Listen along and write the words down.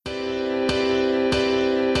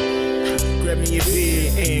get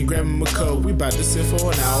big and grab him a coat. We about to sit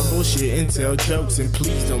for an hour, bullshit and tell jokes. And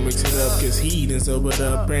please don't mix it up, cause he done sobered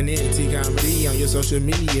up. Brandon T Comedy on your social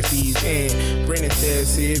media feeds. And Brandon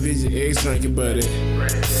Taz if it's your ex drinking buddy.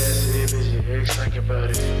 Brandon Taz if it's your ex drinking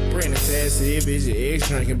buddy. Brandon Taz if it's your ex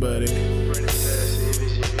drinking buddy. Brandon Taz if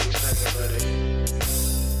it's your ex drinking buddy.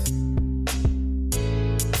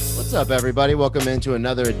 What's up, everybody? Welcome into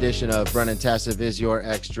another edition of Brennan Tassif is your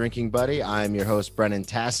ex-drinking buddy. I'm your host, Brennan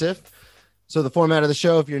Tassif. So the format of the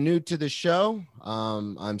show, if you're new to the show,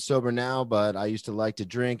 I'm sober now, but I used to like to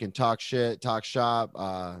drink and talk shit, talk shop,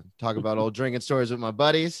 talk about old drinking stories with my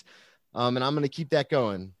buddies. And I'm going to keep that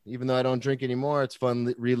going. Even though I don't drink anymore, it's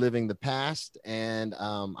fun reliving the past. And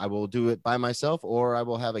I will do it by myself or I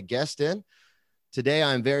will have a guest in. Today,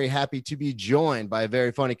 I'm very happy to be joined by a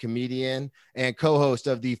very funny comedian and co-host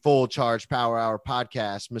of the Full Charge Power Hour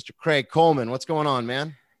podcast, Mr. Craig Coleman. What's going on,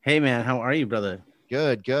 man? Hey, man. How are you, brother?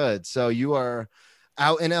 Good, good. So you are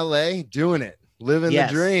out in LA doing it, living the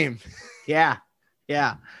dream. Yeah.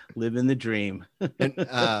 Living the dream. And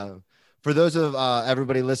for those of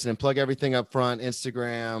everybody listening, plug everything up front,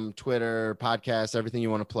 Instagram, Twitter, podcast, everything you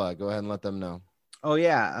want to plug. Go ahead and let them know. Oh,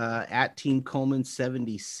 yeah. At Team Coleman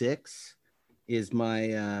 76 is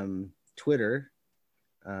my Twitter.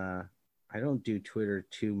 I don't do Twitter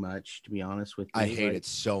too much, to be honest with you. I hate it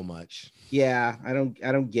so much. Yeah, I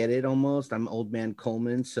don't get it almost. I'm old man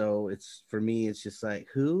Coleman, so it's for me, it's just like,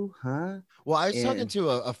 who, huh? Well, I was talking to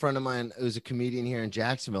a friend of mine who's a comedian here in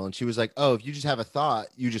Jacksonville, and she was like, oh, if you just have a thought,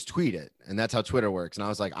 you just tweet it. And that's how Twitter works. And I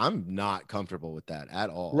was like, I'm not comfortable with that at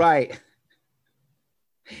all. Right.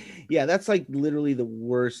 Yeah, that's like literally the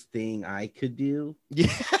worst thing I could do.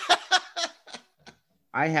 Yeah.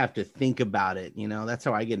 I have to think about it. You know, that's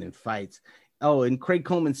how I get in fights. Oh, and Craig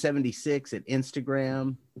Coleman 76 at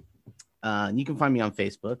Instagram. You can find me on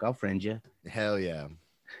Facebook. I'll friend you. Hell yeah.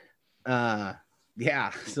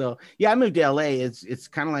 Yeah. So yeah, I moved to LA. It's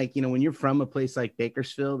kind of like, you know, when you're from a place like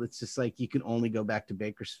Bakersfield, it's just like you can only go back to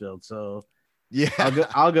Bakersfield. So yeah,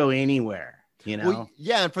 I'll go anywhere, you know. Well,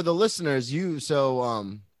 yeah, and for the listeners,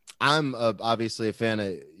 I'm obviously a fan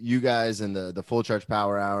of you guys and the Full Charge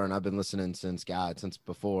Power Hour, and I've been listening since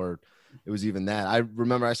before it was even that. I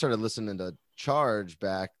remember I started listening to Charge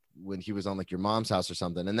back when he was on like your mom's house or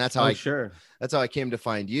something, and that's how that's how I came to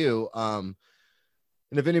find you. And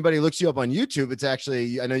if anybody looks you up on YouTube, it's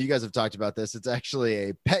actually, I know you guys have talked about this, it's actually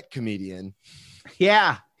a pet comedian.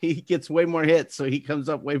 Yeah, he gets way more hits, so he comes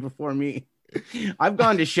up way before me. I've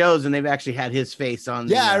gone to shows and they've actually had his face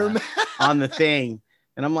on I remember on the thing.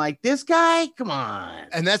 And I'm like, this guy, come on.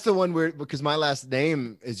 And that's the one where, because my last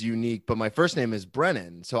name is unique, but my first name is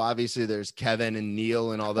Brennan. So obviously there's Kevin and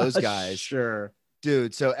Neil and all those guys. Sure.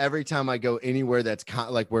 Dude. So every time I go anywhere that's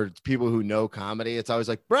like where it's people who know comedy, it's always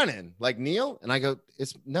like Brennan, like Neil. And I go,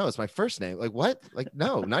 it's my first name. Like what? Like,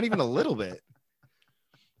 no, not even a little bit.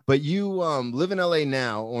 But you live in LA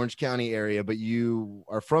now, Orange County area, but you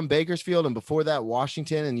are from Bakersfield. And before that,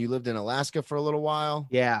 Washington, and you lived in Alaska for a little while.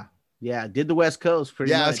 Yeah. Yeah, did the West Coast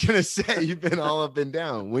pretty much. I was gonna say you've been all up and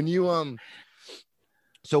down. When you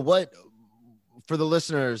so what, for the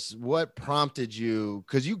listeners, what prompted you?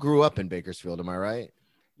 Because you grew up in Bakersfield, am I right?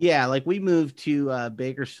 Yeah, like we moved to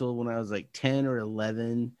Bakersfield when I was like 10 or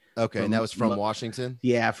 11. Okay, and that was from Washington?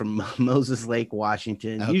 Yeah, from Moses Lake,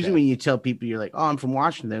 Washington. Okay. Usually when you tell people you're like, oh, I'm from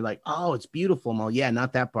Washington, they're like, oh, it's beautiful. I'm like, yeah,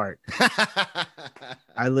 not that part.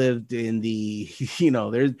 I lived in the, you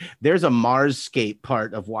know, there's a Marsscape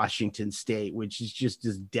part of Washington State, which is just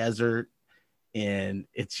this desert and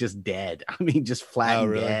it's just dead. I mean, just flat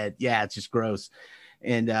and dead. Yeah, it's just gross.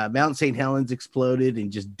 And Mount St. Helens exploded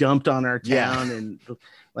and just dumped on our town. Yeah. And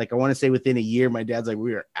like, I want to say within a year, my dad's like,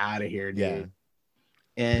 we are out of here, dude. Yeah.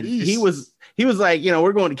 And he was like, you know,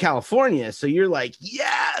 we're going to California. So you're like,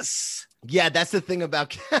 yes. Yeah, that's the thing about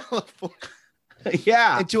California.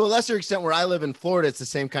 Yeah. And to a lesser extent, where I live in Florida, it's the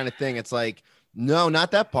same kind of thing. It's like, no,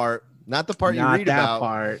 not that part. Not the part you read about. Not that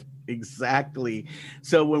part. Exactly.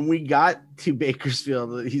 So when we got to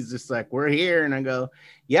Bakersfield, he's just like, we're here. And I go,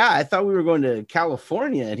 yeah, I thought we were going to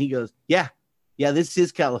California. And he goes, yeah, this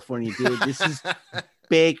is California, dude. This is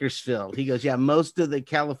Bakersfield. He goes, yeah, most of the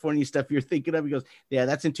California stuff you're thinking of. He goes, yeah,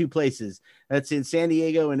 that's in two places. That's in San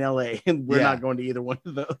Diego and LA. And we're not going to either one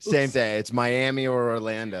of those. Same thing. It's Miami or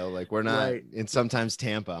Orlando. Like we're not, and sometimes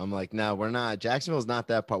Tampa. I'm like, no, we're not. Jacksonville's not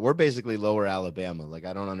that part. We're basically lower Alabama. Like,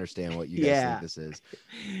 I don't understand what you guys think this is.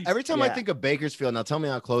 Every time I think of Bakersfield, now tell me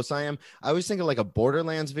how close I am. I always think of like a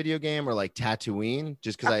Borderlands video game or like Tatooine,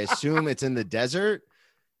 just because I assume it's in the desert.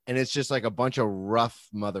 And it's just like a bunch of rough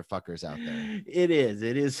motherfuckers out there. It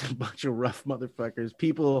is a bunch of rough motherfuckers.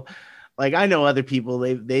 People Like I know other people,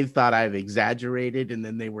 they've thought I've exaggerated, and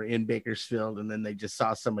then they were in Bakersfield, and then they just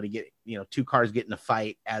saw somebody get, two cars get in a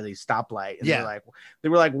fight at a stoplight, and they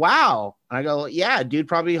were like, wow. And I go, yeah, dude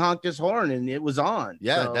probably honked his horn and it was on.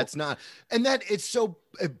 Yeah, so, that's not, and that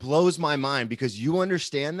it blows my mind because you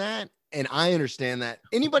understand that. And I understand that.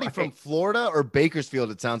 Anybody from Florida or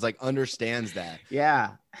Bakersfield, it sounds like, understands that.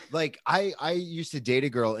 Yeah. Like I used to date a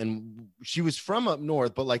girl and she was from up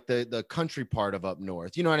north, but like the country part of up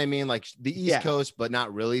north. You know what I mean? Like the East Coast, but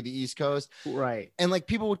not really the East Coast. Right. And like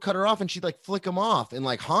people would cut her off and she'd like flick them off and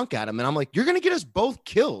like honk at them. And I'm like, you're going to get us both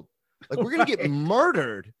killed. Like we're going to get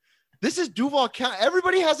murdered. This is Duval County.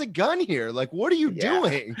 Everybody has a gun here. Like, what are you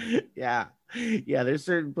doing? Yeah. Yeah. There's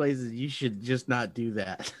certain places you should just not do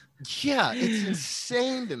that. Yeah, it's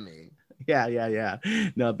insane to me. Yeah.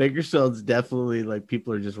 No, Bakersfield's definitely like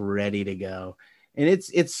people are just ready to go, and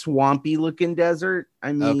it's swampy looking desert.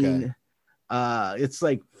 I mean, it's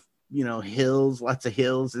like hills, lots of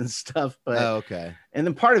hills and stuff. But and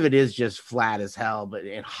then part of it is just flat as hell, but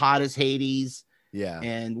and hot as Hades. Yeah,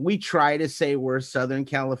 and we try to say we're Southern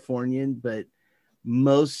Californian, but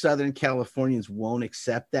most Southern Californians won't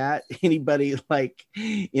accept that. Anybody like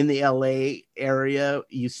in the LA area,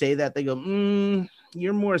 you say that, they go,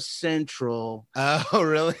 you're more central. Oh,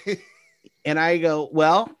 really? And I go,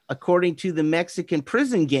 well, according to the Mexican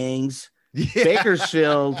prison gangs,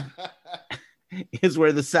 Bakersfield is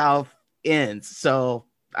where the South ends. So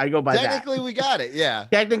I go by technically that. We got it. Yeah.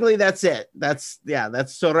 Technically that's it. That's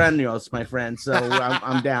Soreños, my friend. So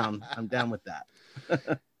I'm down. I'm down with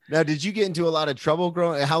that. Now, did you get into a lot of trouble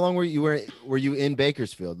growing? How long were you in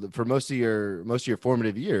Bakersfield for most of your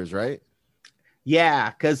formative years, right? Yeah,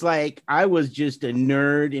 because like I was just a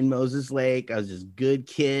nerd in Moses Lake. I was just a good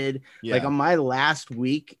kid. Yeah. Like on my last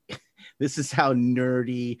week, this is how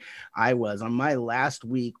nerdy I was. On my last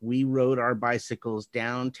week, we rode our bicycles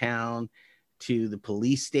downtown to the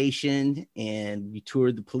police station, and we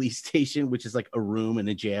toured the police station, which is like a room in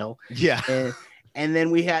a jail. Yeah. And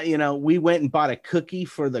then we had, we went and bought a cookie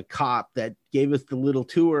for the cop that gave us the little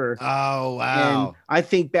tour. Oh, wow. And I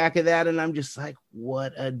think back of that and I'm just like,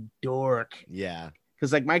 what a dork. Yeah.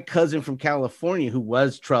 Because like my cousin from California who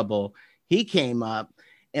was trouble, he came up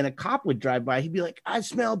and a cop would drive by. He'd be like, I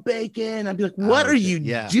smell bacon. I'd be like, what are you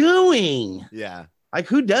doing? Yeah. Like,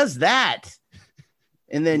 who does that?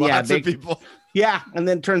 And then, lots of people. Yeah. And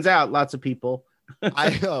then turns out lots of people.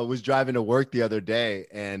 I was driving to work the other day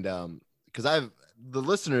and because the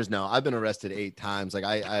listeners know I've been arrested 8 times. Like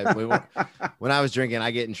when I was drinking,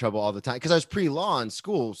 I get in trouble all the time because I was pre-law in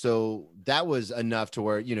school. So that was enough to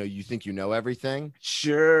where, you think you know everything.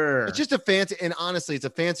 Sure. It's just and honestly, it's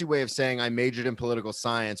a fancy way of saying I majored in political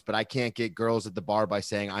science, but I can't get girls at the bar by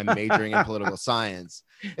saying I'm majoring in political science.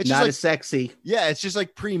 It's not just as sexy. Yeah. It's just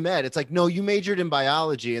like pre-med. It's like, no, you majored in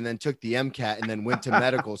biology and then took the MCAT and then went to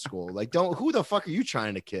medical school. Like, who the fuck are you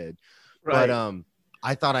trying to kid? Right. But,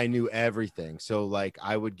 I thought I knew everything. So like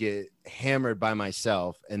I would get hammered by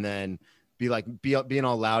myself and then being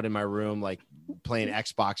all loud in my room, like playing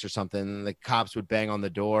Xbox or something. And the cops would bang on the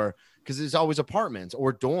door because there's always apartments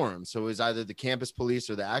or dorms. So it was either the campus police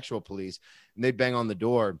or the actual police. And they'd bang on the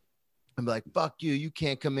door and be like, fuck you. You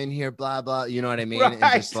can't come in here, blah, blah. You know what I mean? Right. And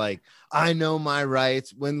just like, I know my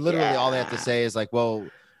rights, when literally all they have to say is like, well,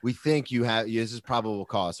 we think this is probable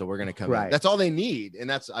cause, so we're going to come in. That's all they need.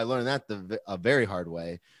 And I learned that a very hard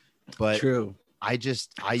way. But true. I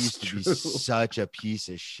used to be such a piece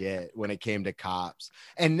of shit when it came to cops.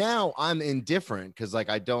 And now I'm indifferent because like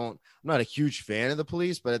I'm not a huge fan of the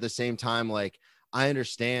police, but at the same time, like I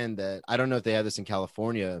understand that. I don't know if they have this in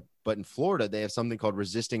California, but in Florida, they have something called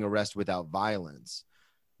resisting arrest without violence,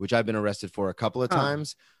 which I've been arrested for a couple of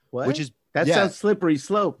times. What? Which is sounds slippery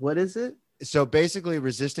slope. What is it? So basically,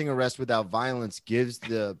 resisting arrest without violence gives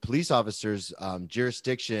the police officers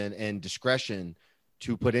jurisdiction and discretion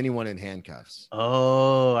to put anyone in handcuffs.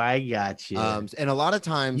 Oh, I got you. And a lot of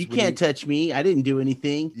times you can't touch me. I didn't do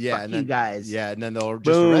anything. Yeah, Fuck you guys. Yeah, and then they'll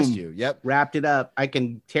just arrest you. Yep. Wrapped it up. I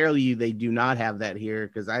can tell you they do not have that here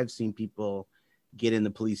because I've seen people get in the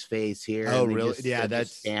police face here. Oh, really? Yeah,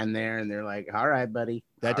 that's stand there and they're like, all right, buddy.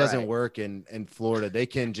 That doesn't work in Florida. They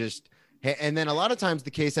can just. And then a lot of times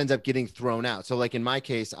the case ends up getting thrown out. So like in my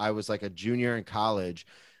case, I was like a junior in college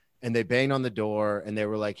and they banged on the door and they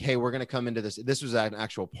were like, hey, we're going to come into this. This was an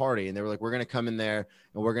actual party. And they were like, we're going to come in there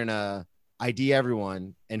and we're going to ID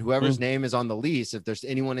everyone. And whoever's name is on the lease, if there's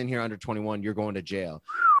anyone in here under 21, you're going to jail.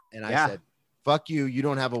 And I said, fuck you. You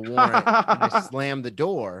don't have a warrant. And I slammed the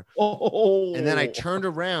door. And then I turned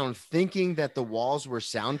around thinking that the walls were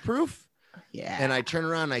soundproof. Yeah. And I turn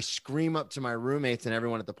around and I scream up to my roommates and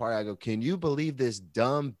everyone at the party. I go, can you believe this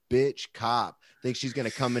dumb bitch cop thinks she's going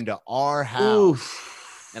to come into our house?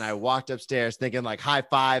 Oof. And I walked upstairs thinking like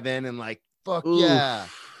high-fiving and like, fuck Oof. yeah.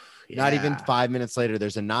 Not even Yeah. 5 minutes later,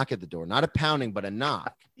 there's a knock at the door. Not a pounding, but a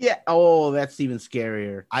knock. Yeah. Oh, that's even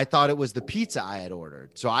scarier. I thought it was the pizza I had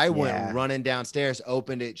ordered. So I Yeah. went running downstairs,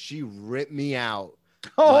 opened it. She ripped me out.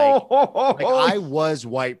 Oh, Like I was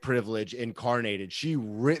white privilege incarnated. She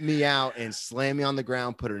ripped me out and slammed me on the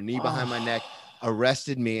ground, put her knee behind my neck,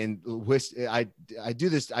 arrested me, and I do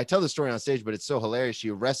this. I tell the story on stage, but it's so hilarious. She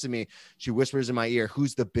arrested me. She whispers in my ear,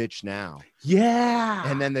 "Who's the bitch now?" Yeah.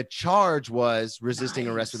 And then the charge was resisting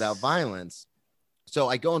arrest without violence. So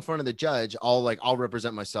I go in front of the judge. I'll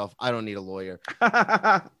represent myself. I don't need a lawyer.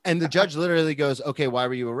 And the judge literally goes, okay, why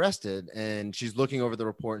were you arrested? And she's looking over the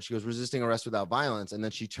report and she goes, resisting arrest without violence. And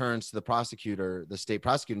then she turns to the prosecutor, the state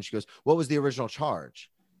prosecutor, and she goes, what was the original charge?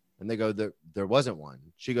 And they go, there wasn't one.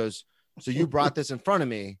 She goes, so you brought this in front of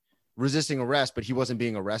me, resisting arrest, but he wasn't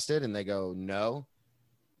being arrested? And they go, no.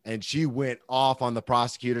 And she went off on the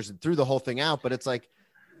prosecutors and threw the whole thing out. But it's like,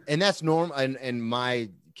 and that's normal. And my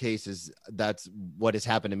cases, that's what has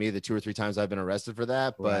happened to me the 2 or 3 times I've been arrested for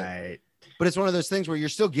that. But but it's one of those things where you're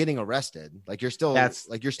still getting arrested, like you're still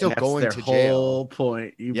going to jail. Whole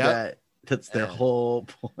point. You bet. That's their whole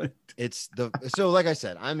point. It's so like I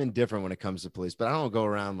said, I'm indifferent when it comes to police, but I don't go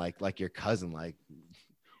around like your cousin, like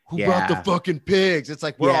who brought the fucking pigs? It's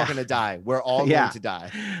like we're all gonna die. We're all going to die.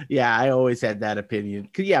 Yeah, I always had that opinion.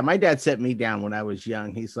 My dad set me down when I was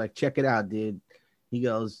young. He's like, check it out, dude. He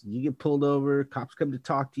goes, you get pulled over, cops come to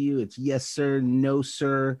talk to you. It's yes, sir, no,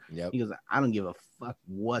 sir. Yep. He goes, I don't give a fuck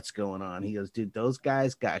what's going on. He goes, dude, those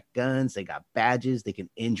guys got guns. They got badges. They can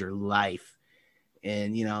end your life.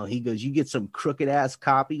 And, he goes, you get some crooked ass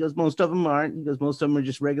cop. He goes, most of them aren't. He goes, most of them are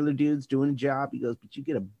just regular dudes doing a job. He goes, but you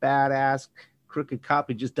get a badass crooked cop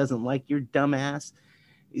who just doesn't like your dumb ass.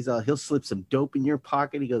 He'll slip some dope in your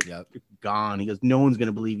pocket. He goes, you're gone. He goes, no one's going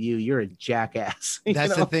to believe you. You're a jackass.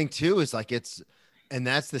 That's the thing too, is like, and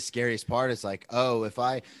that's the scariest part. It's like, oh, if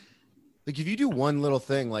you do one little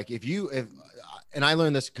thing, like and I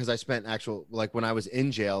learned this because I spent when I was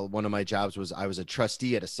in jail, one of my jobs was I was a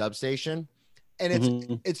trustee at a substation.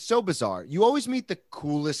 And it's so bizarre. You always meet the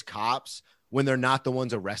coolest cops when they're not the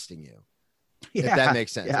ones arresting you. If that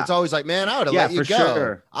makes sense. It's always like, man, I would have let you go.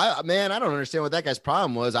 Sure. I don't understand what that guy's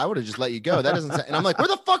problem was. I would have just let you go. That doesn't and I'm like, where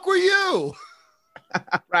the fuck were you?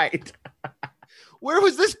 Right. Where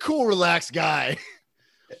was this cool, relaxed guy?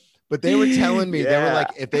 But they were telling me, they were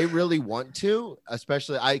like, if they really want to,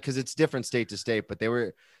 especially because it's different state to state, but they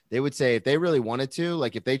would say if they really wanted to,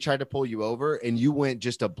 like if they tried to pull you over and you went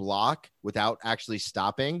just a block without actually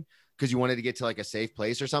stopping because you wanted to get to like a safe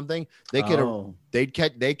place or something, they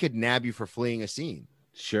could nab you for fleeing a scene.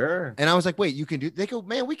 Sure. And I was like, wait, you can do, they go,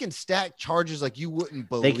 man, we can stack charges like you wouldn't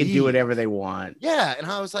believe. They can do whatever they want. Yeah. And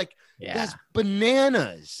I was like, that's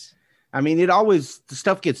bananas. I mean, the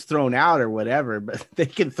stuff gets thrown out or whatever, but they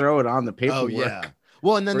can throw it on the paperwork. Oh, yeah.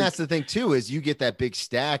 Well, and then that's the thing too, is you get that big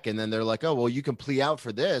stack and then they're like, oh, well, you can plea out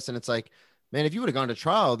for this. And it's like, man, if you would have gone to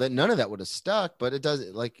trial, then none of that would have stuck. But it does,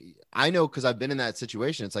 like, I know, because I've been in that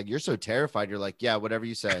situation. It's like, you're so terrified. You're like, yeah, whatever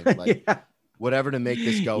you say, like whatever to make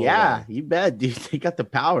this go away. You bet, dude. They got the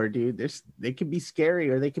power, dude. They can be scary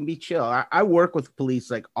or they can be chill. I work with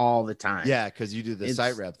police like all the time. Yeah, because you do the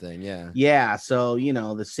site rep thing. Yeah. So,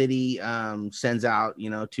 the city sends out,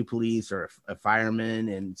 2 police or a fireman.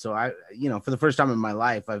 And so I, for the first time in my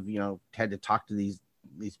life, I've, had to talk to these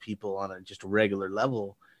people on just a regular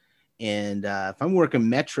level. And if I'm working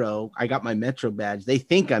Metro, I got my Metro badge. They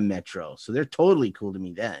think I'm Metro. So they're totally cool to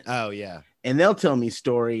me then. Oh, yeah. And they'll tell me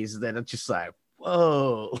stories that are just like,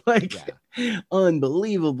 whoa,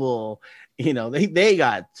 unbelievable. They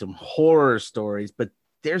got some horror stories, but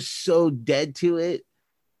they're so dead to it.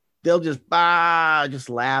 They'll just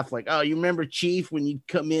laugh like, oh, you remember Chief when you'd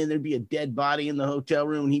come in, there'd be a dead body in the hotel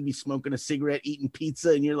room and he'd be smoking a cigarette, eating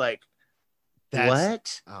pizza. And you're like,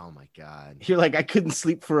 what? Oh my God. You're like, I couldn't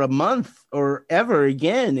sleep for a month or ever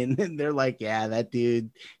again. And then they're like, yeah, that dude,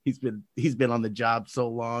 he's been on the job so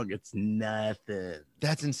long. It's nothing.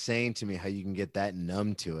 That's insane to me how you can get that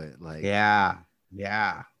numb to it. Like, yeah.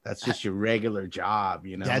 That's just your regular job,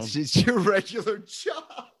 That's just your regular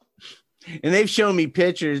job. And they've shown me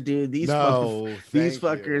pictures, dude. These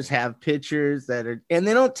fuckers have pictures and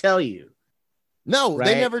they don't tell you. No, right?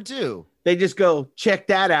 They never do. They just go, check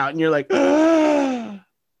that out. And you're like, oh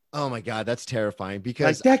my God, that's terrifying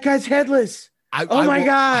because that guy's headless. Oh my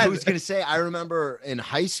God. I was going to say, I remember in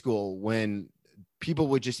high school when people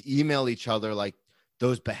would just email each other like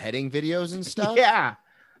those beheading videos and stuff. Yeah.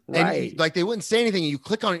 Right. And like they wouldn't say anything. And you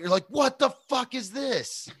click on it. You're like, what the fuck is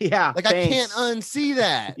this? Yeah. Like thanks. I can't unsee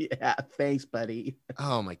that. Yeah. Thanks, buddy.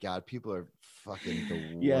 Oh my God. People are fucking the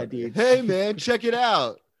worst. Yeah, dude. Hey man, check it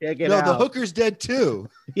out. Check it No, out. the hooker's dead too.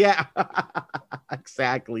 Yeah.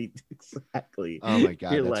 Exactly. Oh my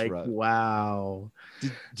God. You're That's like, rough. wow.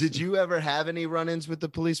 Did you ever have any run-ins with the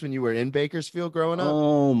police when you were in Bakersfield growing up?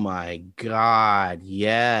 Oh my God.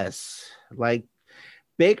 Yes. Like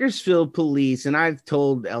Bakersfield police, and I've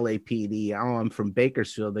told LAPD, oh, I'm from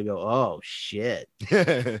Bakersfield. They go, oh shit.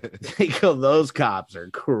 They go, those cops are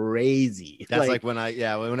crazy. That's like when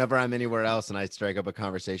whenever I'm anywhere else and I strike up a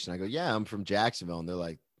conversation, I go, yeah, I'm from Jacksonville. And they're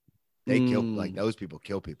like, they kill, like those people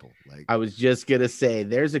kill people. Like I was just gonna say,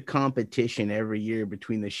 there's a competition every year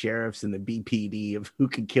between the sheriffs and the BPD of who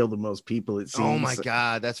can kill the most people. It seems. Oh my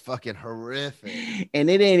God, that's fucking horrific. And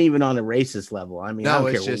it ain't even on a racist level. I mean, I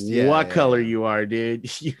don't it's care just what color you are, dude.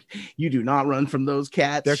 You do not run from those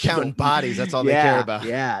cats. They're counting bodies. That's all they care about.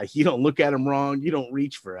 Yeah, you don't look at them wrong. You don't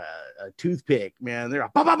reach for a toothpick, man. They're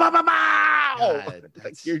like, bah, bah, bah, bah, bah! God,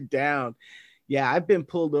 Like you're down. Yeah, I've been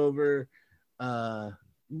pulled over.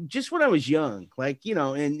 Just when I was young, like, you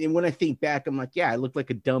know, and when I think back, I'm like, yeah, I looked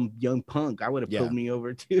like a dumb young punk. I would have pulled me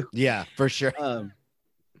over too. Yeah, for sure. I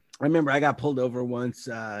remember I got pulled over once,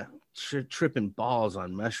 tripping balls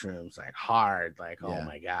on mushrooms, like hard, like, oh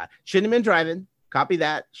my God. Shouldn't have been driving. Copy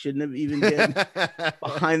that. Shouldn't have even been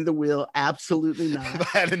behind the wheel. Absolutely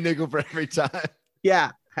not. I had a nickel for every time.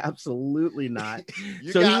 Yeah, absolutely not.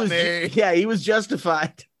 You got me. Yeah, he was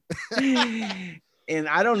justified. And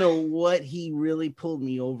I don't know what he really pulled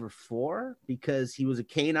me over for, because he was a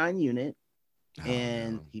K-9 unit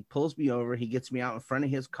and he pulls me over. He gets me out in front of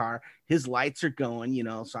his car. His lights are going, you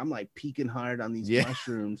know, so I'm like peeking hard on these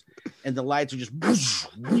mushrooms and the lights are just whoosh,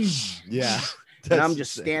 whoosh, yeah. And I'm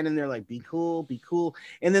just standing there like, be cool, be cool.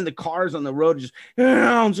 And then the cars on the road are just,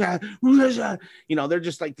 you know, they're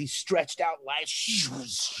just like these stretched out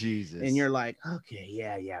lights. Jesus. And you're like, okay,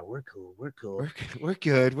 yeah, we're cool. We're good.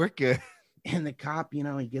 We're good. And the cop, you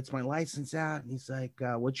know, he gets my license out and he's like,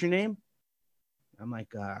 what's your name? I'm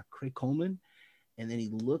like, Craig Coleman. And then he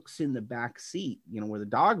looks in the back seat, you know, where the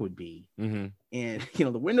dog would be. Mm-hmm. And, you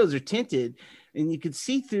know, the windows are tinted and you could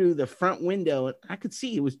see through the front window. And I could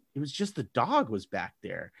see it was just the dog was back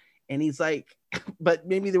there. And he's like, but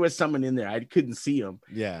maybe there was someone in there. I couldn't see him.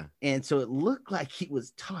 Yeah. And so it looked like he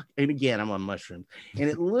was talking. And again, I'm on mushrooms. And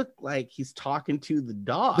it looked like he's talking to the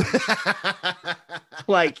dog.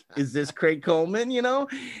 Like, is this Craig Coleman, you know?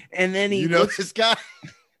 And then he looks, this guy.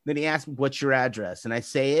 Then he asked me, what's your address? And I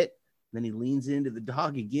say it. Then he leans into the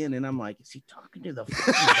dog again. And I'm like, is he talking to the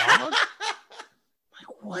fucking dog?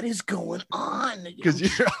 Like, what is going on? Because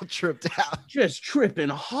you're all tripped out. Just tripping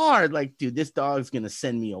hard. Like, dude, this dog's going to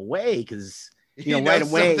send me away because, you know, right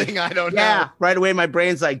away. Something I don't know. Yeah, right away, my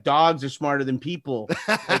brain's like, dogs are smarter than people.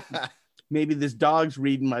 Like, maybe this dog's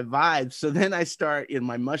reading my vibes. So then I start in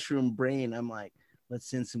my mushroom brain. I'm like, let's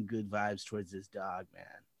send some good vibes towards this dog, man.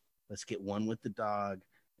 Let's get one with the dog.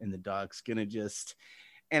 And the dog's going to just...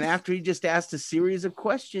 And after he just asked a series of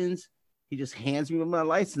questions, he just hands me my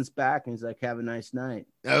license back and he's like, have a nice night.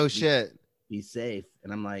 Oh, shit. Be safe.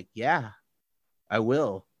 And I'm like, yeah, I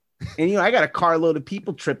will. And, you know, I got a carload of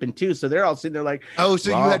people tripping too. So they're all sitting there like, oh,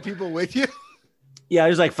 so you had people with you? Yeah,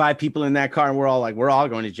 there's like 5 people in that car and we're all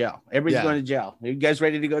going to jail. Everybody's going to jail. Are you guys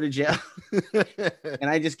ready to go to jail? And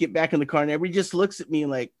I just get back in the car and everybody just looks at me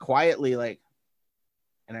like quietly, like,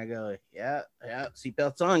 and I go, yeah,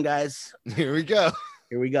 seatbelts on, guys. Here we go.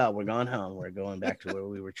 Here we go. We're going home. We're going back to where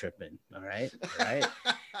we were tripping. All right.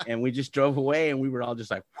 And we just drove away and we were all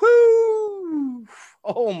just like, whoo.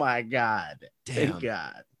 Oh my God. Damn. Thank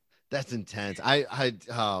God. That's intense.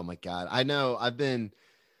 Oh my God. I know I've been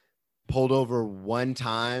pulled over one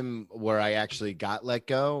time where I actually got let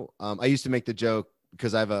go. I used to make the joke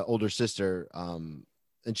because I have an older sister,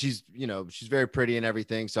 and she's, you know, she's very pretty and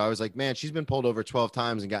everything. So I was like, man, she's been pulled over 12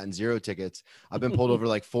 times and gotten 0 tickets. I've been pulled over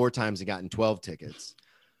like 4 times and gotten 12 tickets.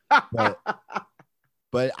 But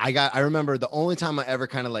I remember the only time I ever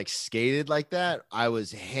kind of like skated like that, I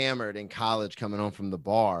was hammered in college coming home from the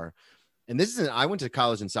bar. And I went to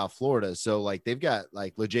college in South Florida. So like they've got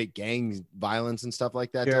like legit gang violence and stuff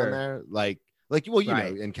like that down there. Like, well, you know,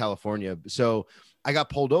 in California. So I got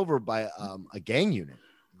pulled over by a gang unit.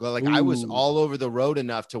 Like, I was all over the road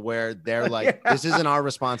enough to where they're like, this isn't our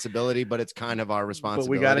responsibility, but it's kind of our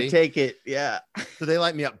responsibility. But we got to take it. Yeah. So they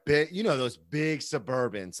light me up big, you know, those big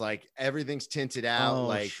Suburbans, like everything's tinted out. Oh,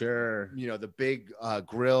 like, sure. You know, the big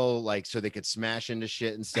grill, like, so they could smash into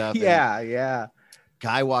shit and stuff. Yeah.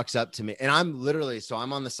 Guy walks up to me and I'm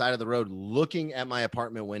on the side of the road looking at my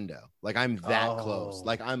apartment window. Like I'm that close.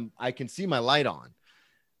 Like I can see my light on.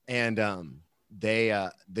 And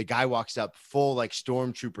the guy walks up full like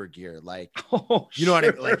stormtrooper gear, like you know what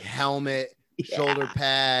I mean, like helmet, shoulder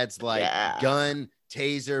pads, like gun,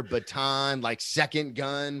 taser, baton, like second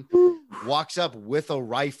gun, walks up with a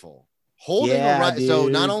rifle, holding a rifle. So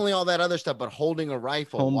not only all that other stuff, but holding a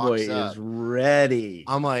rifle. Homeboy is ready.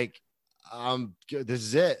 I'm like, this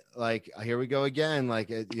is it. Like, here we go again. Like,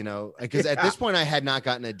 you know, because at this point I had not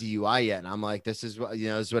gotten a DUI yet. And I'm like, this is what, you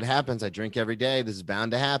know, this is what happens. I drink every day. This is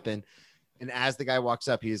bound to happen. And as the guy walks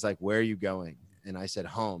up, he's like, where are you going? And I said,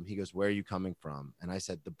 home. He goes, where are you coming from? And I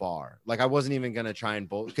said, the bar. Like, I wasn't even going to try and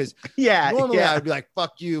bolt because normally I'd be like,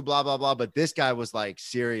 fuck you, blah, blah, blah. But this guy was like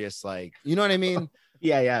serious. Like, you know what I mean?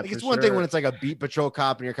 Yeah. Like, it's one thing when it's like a beat patrol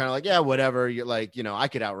cop and you're kind of like, yeah, whatever. You're like, you know, I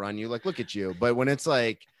could outrun you. Like, look at you. But when it's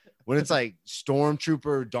like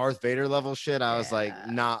stormtrooper Darth Vader level shit, I was like,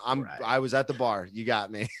 nah, I was at the bar. You got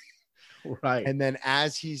me. Right. And then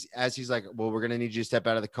as he's like, well, we're gonna need you to step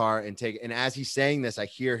out of the car and take. And as he's saying this, I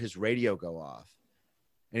hear his radio go off,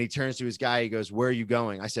 and he turns to his guy. He goes, "Where are you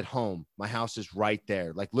going?" I said, "Home. My house is right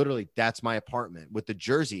there. Like literally, that's my apartment with the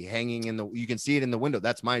jersey hanging in the. You can see it in the window.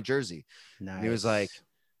 That's my jersey." Nice. And he was like,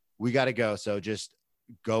 "We got to go. So just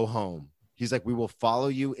go home." He's like, "We will follow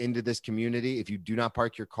you into this community. If you do not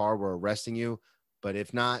park your car, we're arresting you. But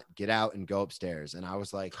if not, get out and go upstairs." And I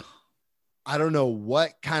was like, I don't know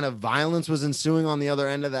what kind of violence was ensuing on the other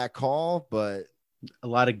end of that call, but a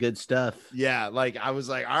lot of good stuff. Yeah. Like I was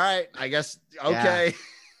like, all right, I guess. Okay. Yeah.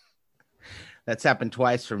 That's happened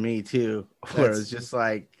twice for me too, where it's just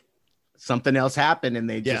like something else happened and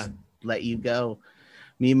they just let you go.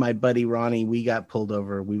 Me and my buddy Ronnie, we got pulled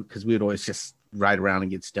over because we would always just ride around and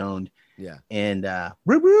get stoned. Yeah. And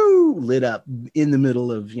lit up in the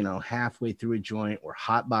middle of, you know, halfway through a joint or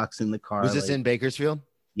hotboxing the car. Was this in Bakersfield?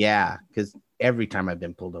 Yeah, because every time I've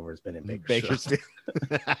been pulled over, it's been in Bakersfield.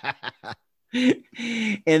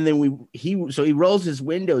 And then he rolls his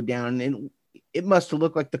window down, and it must have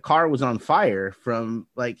looked like the car was on fire from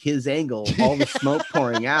like his angle, all the smoke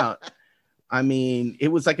pouring out. I mean, it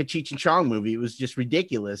was like a Cheech and Chong movie. It was just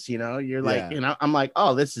ridiculous, you know. You're like, you know, I'm like,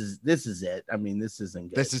 oh, this is it. I mean, this isn't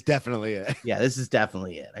good. This is definitely it. Yeah, this is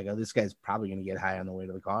definitely it. I go, this guy's probably gonna get high on the way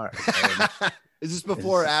to the car. Is this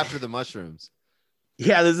before or after the mushrooms?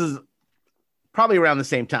 Yeah, this is probably around the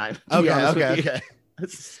same time. Okay.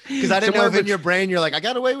 Because I didn't know if in your brain you're like, I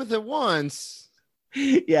got away with it once.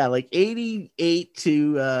 Yeah, like 88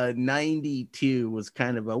 to 92 was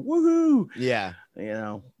kind of a woohoo. Yeah, you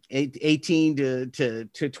know, 18 to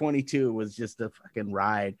 22 was just a fucking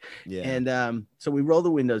ride. Yeah, and so we roll the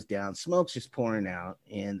windows down, smoke's just pouring out,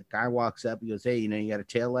 and the guy walks up. He goes, "Hey, you know, you got a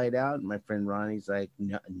tail light out?" And my friend Ronnie's like,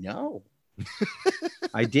 "No."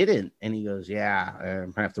 I didn't. And he goes, yeah, I'm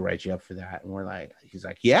gonna have to write you up for that. And we're like, he's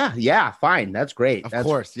like, yeah, fine, that's great. Of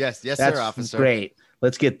course, yes, sir, officer. Great.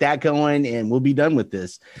 Let's get that going and we'll be done with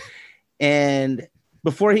this. And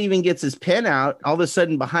before he even gets his pen out, all of a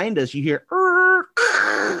sudden behind us you hear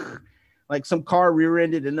like some car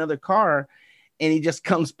rear-ended another car, and he just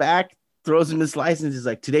comes back, throws him his license. He's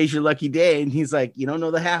like, today's your lucky day. And he's like, you don't know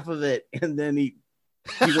the half of it. And then he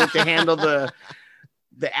went to handle the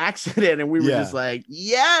accident, and we were just like,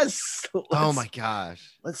 yes, oh my gosh,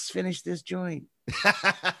 let's finish this joint.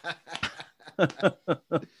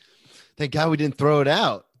 Thank God we didn't throw it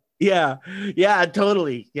out. Yeah,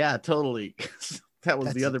 totally. That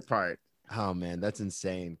was the other part. Oh man, that's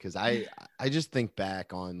insane. Because I just think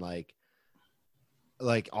back on like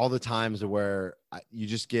all the times where you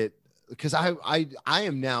just get, because I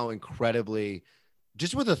am now incredibly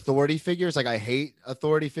just with authority figures. Like I hate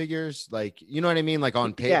authority figures, like, you know what I mean? Like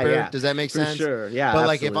on paper, Does that make sense? For sure. Yeah. But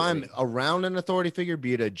like if I'm around an authority figure,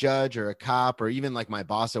 be it a judge or a cop or even like my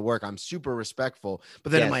boss at work, I'm super respectful.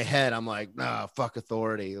 But then in my head, I'm like, nah, fuck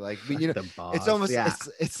authority. Like, you know, it's almost,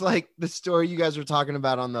 it's like the story you guys were talking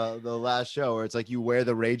about on the last show, where it's like you wear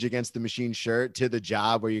the Rage Against the Machine shirt to the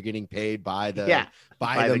job where you're getting paid by the,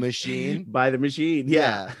 by the machine. By the machine.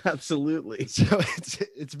 Yeah, absolutely. So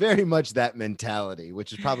it's very much that mentality,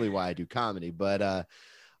 which is probably why I do comedy. But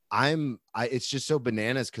it's just so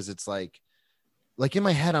bananas, because it's like in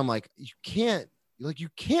my head, I'm like, you can't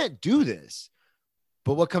do this.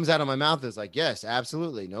 But what comes out of my mouth is like, yes,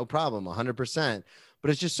 absolutely, no problem, 100%. But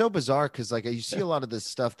it's just so bizarre, because like you see a lot of this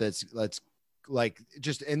stuff that's like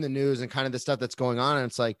just in the news and kind of the stuff that's going on, and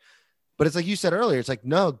it's like, but it's like you said earlier, it's like,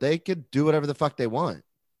 no, they could do whatever the fuck they want.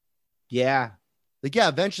 Yeah. Like, yeah,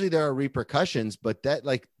 eventually there are repercussions, but that,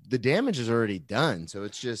 like, the damage is already done. So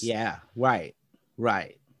it's just, right.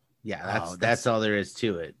 Yeah, that's all there is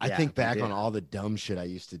to it. I think back on all the dumb shit I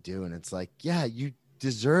used to do, and it's like, yeah, you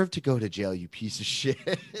deserve to go to jail, you piece of shit.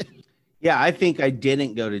 Yeah, I think I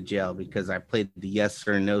didn't go to jail because I played the yes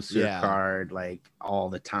or no sir Yeah. card like all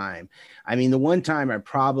the time. I mean, the one time I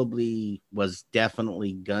probably was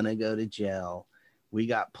definitely gonna go to jail, we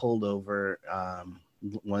got pulled over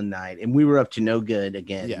one night and we were up to no good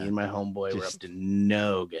again. Yeah. Me and my homeboy were up to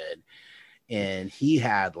no good. And he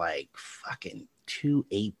had like fucking 2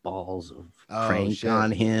 8-balls of crank shit.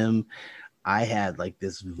 on him. I had like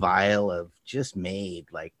this vial of just made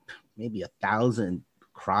like maybe 1,000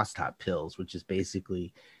 crosstop pills, which is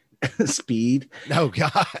basically speed. Oh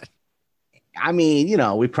God. I mean, you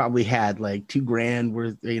know, we probably had like $2,000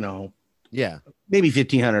 worth, you know, Yeah. maybe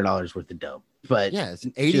 $1,500 worth of dope. But yeah, it's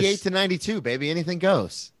an 88 to 92, baby. Anything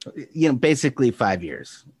goes. You know, basically 5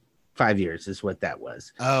 years. 5 years is what that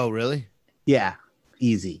was. Oh, really? Yeah,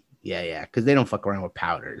 easy. Yeah, because they don't fuck around with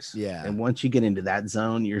powders. Yeah, and once you get into that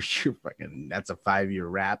zone, you're fucking. That's a 5-year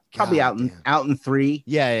wrap. Probably God out in 3.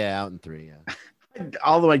 Yeah, out in 3. Yeah.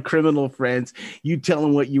 All of my criminal friends, you tell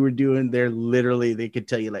them what you were doing, they could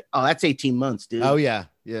tell you like, oh, that's 18 months, dude. Oh yeah.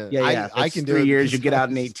 I can do 3 it. years. You get out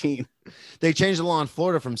in 18. They changed the law in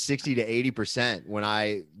Florida from 60 to 80% when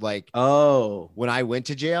I went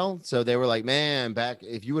to jail. So they were like, man, back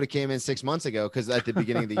if you would have came in 6 months ago, because at the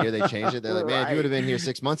beginning of the year they changed it. They're like, man, if you would have been here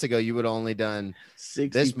 6 months ago, you would have only done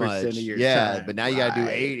 60% this much. Of your time. But now you got to do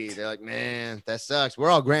 80. They're like, man, that sucks. We're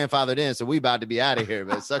all grandfathered in, so we about to be out of here,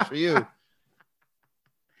 but it sucks for you.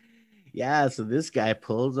 Yeah, so this guy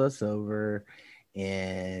pulls us over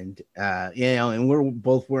and and we're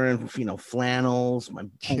both wearing flannels. My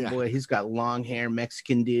homeboy, he's got long hair,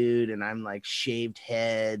 Mexican dude, and I'm like shaved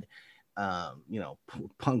head,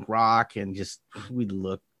 punk rock, and just we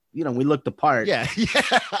look the part. Yeah. You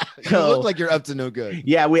look like you're up to no good.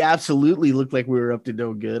 Yeah, we absolutely looked like we were up to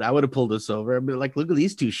no good. I would have pulled us over. I'd be like, look at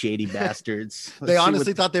these 2 shady bastards. They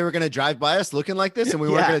honestly thought they were going to drive by us looking like this and we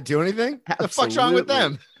weren't going to do anything? Absolutely. The fuck's wrong with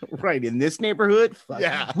them? Right, in this neighborhood?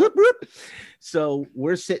 Yeah. Whoop, whoop. So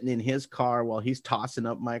we're sitting in his car while he's tossing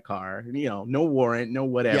up my car. No warrant, no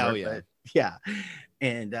whatever. But yeah.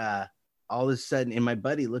 And all of a sudden, and my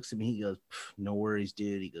buddy looks at me, he goes, no worries,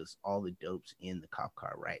 dude. He goes, all the dope's in the cop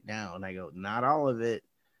car right now. And I go, not all of it.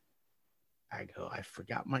 I go, I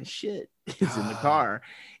forgot my shit. It's in the car.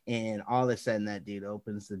 And all of a sudden that dude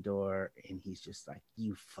opens the door and he's just like,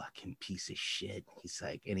 you fucking piece of shit. He's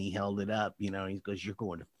like, and he held it up, he goes, you're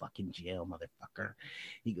going to fucking jail, motherfucker.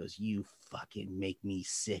 He goes, you fucking make me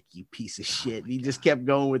sick, you piece of shit. And he just kept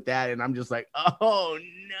going with that. And I'm just like, oh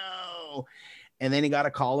no. And then he got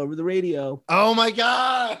a call over the radio. Oh my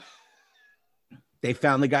God. They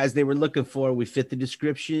found the guys they were looking for. We fit the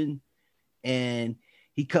description. And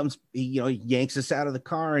he comes, he yanks us out of the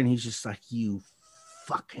car and he's just like, you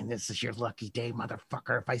fucking, this is your lucky day,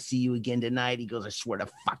 motherfucker. If I see you again tonight, he goes, I swear to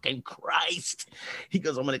fucking Christ. He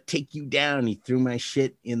goes, I'm going to take you down. He threw my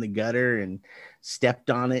shit in the gutter and stepped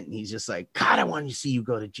on it. And he's just like, God, I want to see you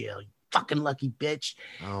go to jail. You fucking lucky bitch.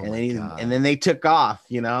 And then they took off,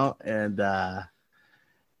 and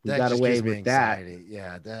we got away with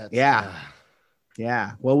that.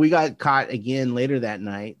 Yeah. Well, we got caught again later that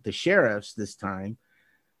night. The sheriffs this time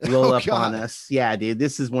roll up on us. Yeah, dude.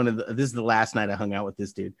 This is the last night I hung out with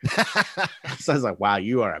this dude. So I was like, wow,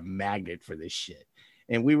 you are a magnet for this shit.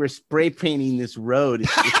 And we were spray painting this road.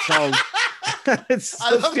 It's called I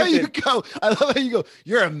love how you go.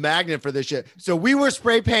 You're a magnet for this shit. So we were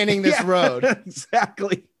spray painting this road.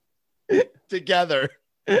 Exactly. Together.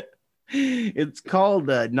 It's called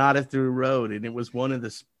Not a Through Road, and it was one of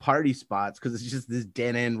the party spots because it's just this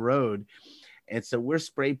dead end road. And so we're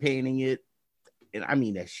spray painting it. And I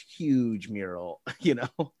mean, a huge mural,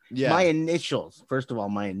 my initials. First of all,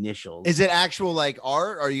 my initials. Is it actual like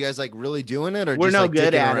art? Are you guys like really doing it, or we're just no like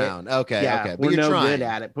good at around? it? Okay, yeah, but we're no good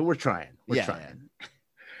at it, but we're trying. We're trying.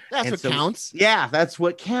 That's what counts. Yeah, that's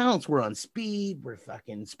what counts. We're on speed. We're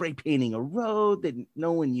fucking spray painting a road that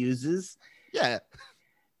no one uses. Yeah.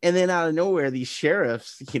 And then out of nowhere, these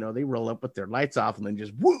sheriffs, they roll up with their lights off and then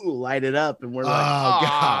just light it up. And we're like, oh,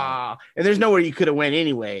 God. And there's nowhere you could have went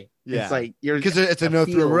anyway. Yeah. It's like because it's a no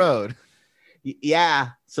through road. Yeah.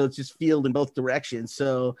 So it's just field in both directions.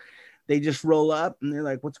 So they just roll up and they're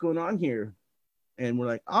like, what's going on here? And we're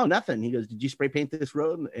like, oh, nothing. He goes, did you spray paint this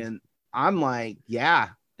road? And I'm like, yeah.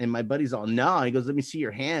 And my buddy's all, no. He goes, let me see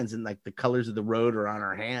your hands. And like the colors of the road are on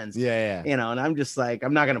our hands. Yeah. And I'm just like,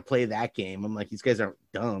 I'm not going to play that game. I'm like, these guys aren't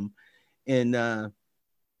dumb. And then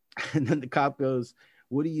the cop goes,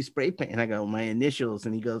 what do you spray paint? And I go, my initials.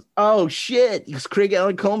 And he goes, oh shit. He goes, Craig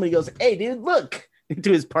Allen Coleman. He goes, hey dude, look.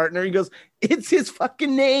 To his partner, he goes, it's his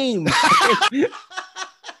fucking name.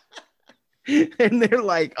 And they're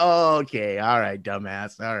like, oh, okay, all right,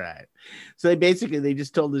 dumbass, all right. So they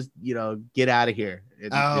just told us, get out of here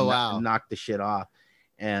and, wow. and knock the shit off.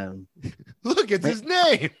 And look, it's his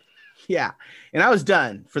name. Yeah. And I was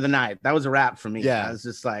done for the night. That was a wrap for me. Yeah. I was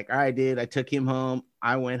just like, all right, dude. I took him home.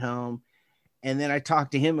 I went home. And then I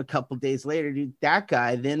talked to him a couple days later. Dude, that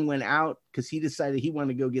guy then went out because he decided he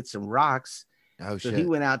wanted to go get some rocks. Oh, so shit. He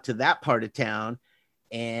went out to that part of town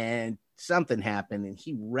and something happened and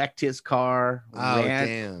he wrecked his car.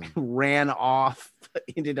 Damn. Ran off.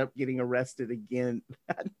 Ended up getting arrested again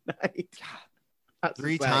that night.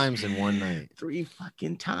 3 times in one night. 3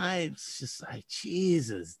 fucking times. Just like,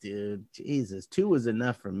 Jesus, dude. Jesus. 2 was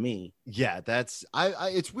enough for me. Yeah, that's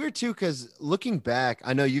it's weird too, because looking back,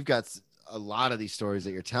 I know you've got a lot of these stories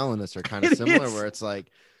that you're telling us are kind of similar, where it's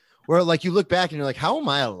like, where like you look back and you're like, how am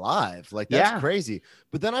I alive? Like, that's crazy.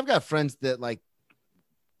 But then I've got friends that, like,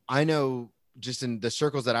 I know just in the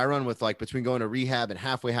circles that I run with, like between going to rehab and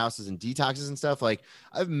halfway houses and detoxes and stuff, like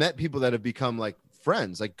I've met people that have become like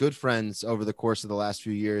friends, like good friends over the course of the last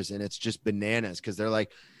few years. And it's just bananas because they're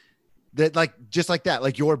like, that, like, just like that,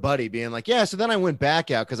 like your buddy being like, yeah, so then I went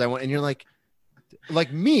back out because I went, and you're like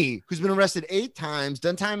me, who's been arrested 8 times,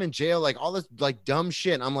 done time in jail, like all this like dumb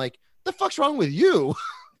shit. And I'm like, the fuck's wrong with you?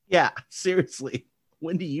 Yeah, seriously.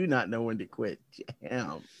 When do you not know when to quit?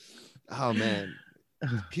 Damn. Oh man,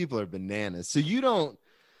 people are bananas. So you don't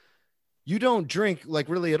drink like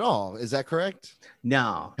really at all, is that correct?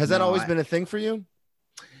 No. Has that always been a thing for you?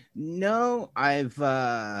 No, I've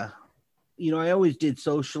I always did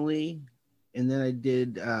socially, and then I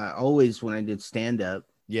did always when I did stand up.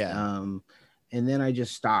 Yeah. And then I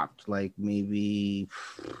just stopped like maybe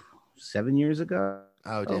 7 years ago.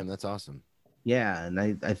 Oh damn, that's awesome. Yeah, and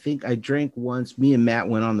I think I drank once. Me and Matt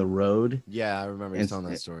went on the road. Yeah, I remember you telling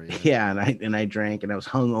that story. Yeah, and I drank, and I was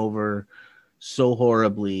hungover so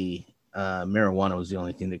horribly. Marijuana was the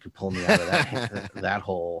only thing that could pull me out of that that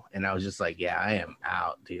hole, and I was just like, yeah, I am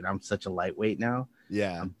out, dude. I'm such a lightweight now.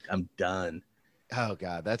 Yeah, I'm done. Oh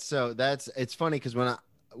god, it's funny because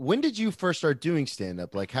when did you first start doing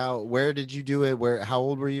stand-up? Like where did you do it? How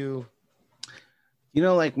old were you?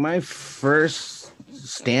 Like my first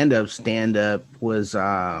stand-up was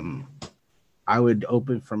I would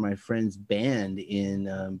open for my friend's band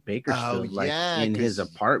in Bakersfield, in his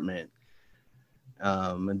apartment.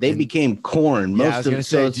 And they became Korn. Yeah, I was gonna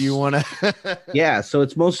say, do you want to? Yeah, so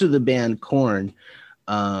it's most of the band Korn,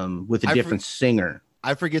 with a different singer.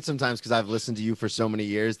 I forget sometimes because I've listened to you for so many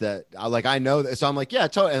years that I know that. So I'm like, yeah,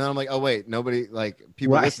 totally. And then I'm like, oh wait, nobody, like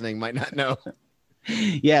people listening might not know.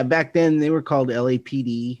 Yeah, back then they were called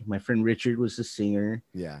LAPD. My friend Richard was the singer.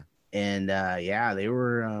 Yeah. And they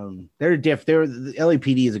were they're different. The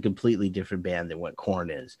LAPD is a completely different band than what Korn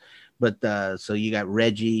is. But so you got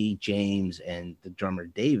Reggie, James, and the drummer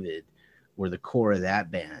David were the core of that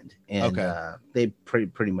band. And they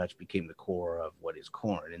pretty much became the core of what is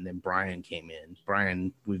Korn. And then Brian came in.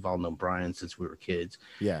 Brian, we've all known Brian since we were kids.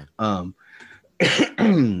 Yeah.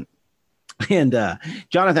 And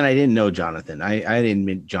Jonathan, I didn't know Jonathan. I didn't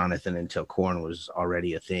meet Jonathan until Korn was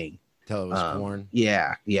already a thing. Till it was Korn.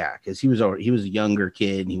 Yeah, because he was a younger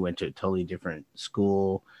kid and he went to a totally different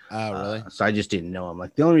school. Oh, really? So I just didn't know him.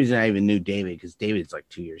 Like the only reason I even knew David because David's like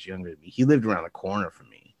 2 years younger than me. He lived around the corner from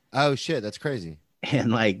me. Oh shit, that's crazy.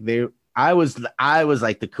 And like I was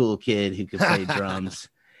like the cool kid who could play drums.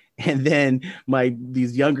 And then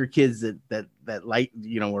these younger kids that like,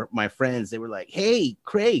 were my friends, they were like, hey,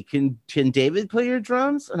 Craig, can David play your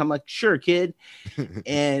drums? And I'm like, sure, kid.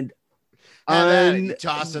 And you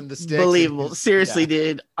toss him the sticks. Unbelievable. Seriously,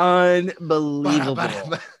 dude.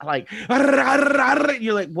 Unbelievable. Like,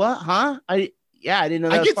 you're like, what? Huh? I didn't know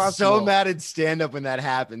that I was get possible. so mad at stand-up when that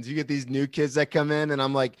happens. You get these new kids that come in and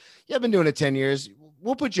I'm like, yeah, I've been doing it 10 years.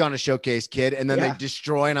 We'll put you on a showcase, kid. And then they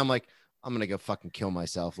destroy and I'm like, I'm going to go fucking kill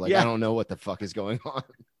myself. Like, I don't know what the fuck is going on.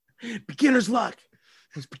 Beginner's luck.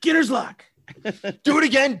 It's beginner's luck. Do it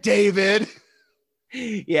again, David.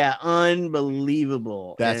 Yeah,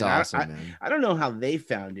 unbelievable. That's awesome, man. I don't know how they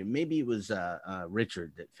found him. Maybe it was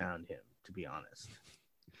Richard that found him, to be honest.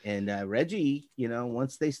 And Reggie,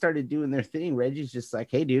 once they started doing their thing, Reggie's just like,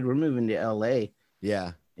 hey, dude, we're moving to LA. Yeah.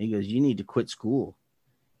 And he goes, you need to quit school.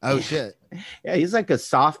 Oh, shit. Yeah, he's like a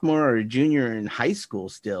sophomore or a junior in high school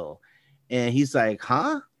still. And he's like,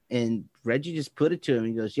 huh? And Reggie just put it to him.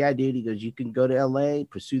 He goes, yeah, dude. He goes, you can go to LA,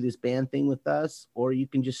 pursue this band thing with us, or you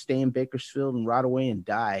can just stay in Bakersfield and rot away and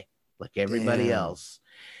die like everybody else.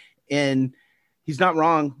 And he's not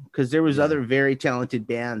wrong because there was other very talented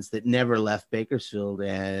bands that never left Bakersfield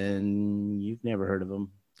and you've never heard of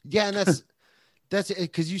them. Yeah. And that's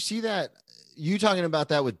because you see that you talking about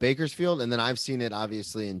that with Bakersfield, and then I've seen it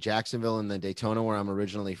obviously in Jacksonville and then Daytona, where I'm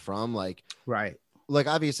originally from. Right. Like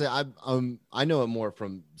obviously I know it more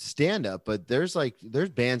from stand up, but there's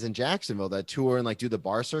bands in Jacksonville that tour and like do the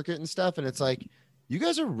bar circuit and stuff. And it's like, you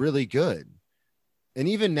guys are really good. And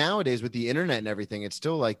even nowadays with the internet and everything, it's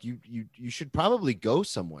still like you should probably go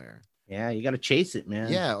somewhere. Yeah. You got to chase it, man.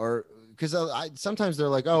 Yeah. Or because sometimes they're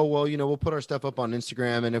like, oh, well, we'll put our stuff up on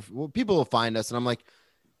Instagram and people will find us. And I'm like,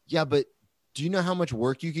 yeah, but do you know how much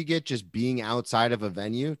work you could get just being outside of a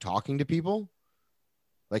venue, talking to people?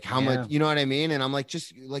 Like how much, you know what I mean? And I'm like,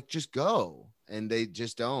 just go. And they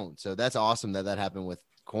just don't. So that's awesome that happened with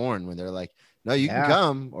Korn when they're like, no, you can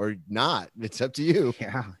come or not. It's up to you.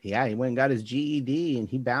 Yeah. Yeah. He went and got his GED and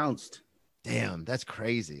he bounced. Damn, that's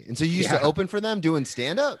crazy. And so you used to open for them doing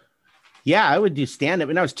stand up? Yeah, I would do stand up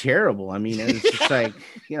and I was terrible. I mean, it was just like,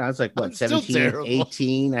 I was like, what, 17,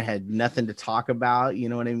 18. I had nothing to talk about. You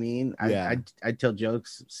know what I mean? I'd tell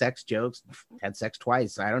jokes, sex jokes, had sex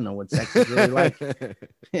twice. I don't know what sex is really like.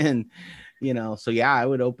 And, so yeah, I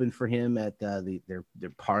would open for him at their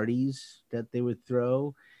parties that they would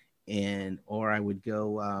throw. Or I would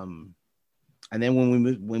go. And then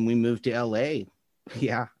when we moved to LA,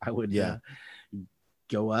 I would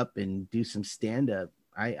go up and do some stand up.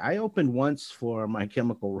 I opened once for My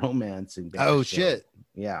Chemical Romance in Bakersfield. Oh shit.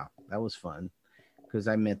 Yeah, that was fun because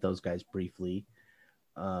I met those guys briefly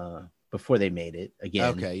before they made it again.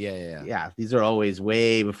 Okay, yeah. These are always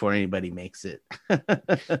way before anybody makes it.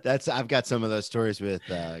 I've got some of those stories with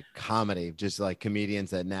comedy, just like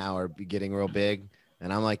comedians that now are getting real big.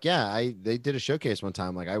 And I'm like, they did a showcase one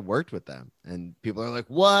time. Like I worked with them and people are like,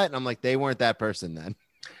 what? And I'm like, they weren't that person then.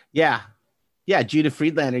 Yeah. Yeah, Judah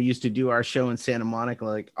Friedlander used to do our show in Santa Monica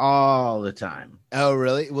like all the time. Oh,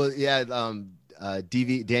 really? Well, yeah.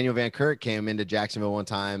 Daniel Van Kirk came into Jacksonville one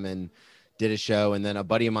time and did a show. And then a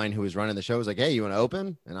buddy of mine who was running the show was like, hey, you want to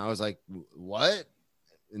open? And I was like, what?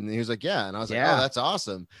 And he was like, yeah. And I was like, oh, that's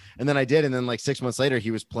awesome. And then I did. And then like 6 months later,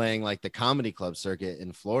 he was playing like the comedy club circuit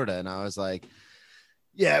in Florida. And I was like,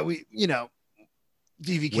 yeah, we,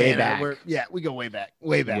 DVK. Way back. We go way back.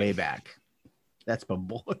 That's my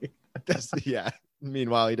boy.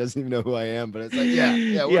 Meanwhile, he doesn't even know who I am, but it's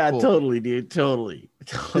like, cool. Totally, dude. Totally.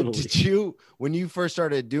 Did you, when you first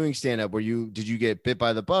started doing stand-up, did you get bit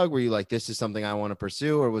by the bug? Were you like, this is something I want to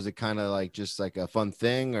pursue, or was it kind of like just like a fun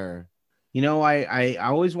thing? Or I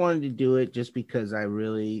always wanted to do it just because I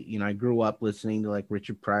really, I grew up listening to like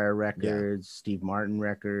Richard Pryor records, Steve Martin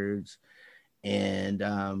records, and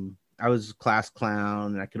I was a class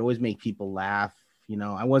clown, and I could always make people laugh.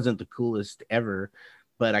 I wasn't the coolest ever,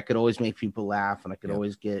 but I could always make people laugh, and I could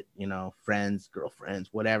always get, friends, girlfriends,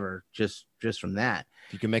 whatever, just from that.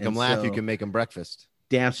 If you can make them laugh, you can make them breakfast.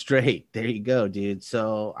 Damn straight. There you go, dude.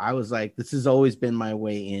 So I was like, this has always been my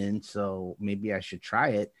way in, so maybe I should try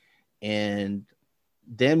it. And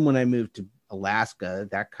then when I moved to Alaska,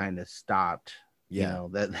 that kind of stopped.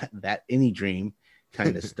 That any dream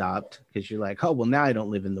kind of stopped, because you're like, oh, well, now I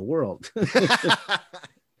don't live in the world.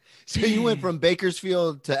 So you went from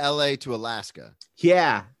Bakersfield to LA to Alaska.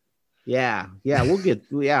 Yeah. I'll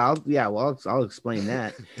explain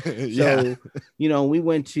that. So, we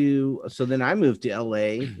went so then I moved to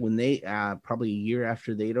LA when they, probably a year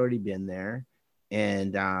after they'd already been there,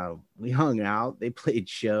 and we hung out, they played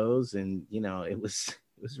shows, and, it was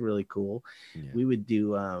really cool. Yeah. We would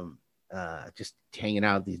do, just hanging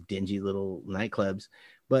out at these dingy little nightclubs,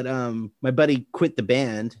 but, my buddy quit the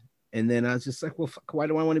band. And then I was just like, well, fuck, why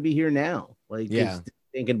do I want to be here now? Like, it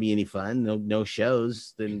ain't gonna be any fun. No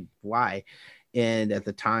shows. Then why? And at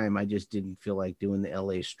the time, I just didn't feel like doing the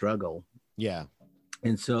LA struggle. Yeah.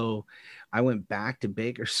 And so I went back to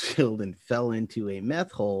Bakersfield and fell into a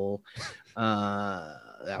meth hole. I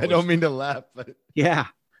don't mean to laugh, but yeah.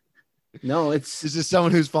 No, it's just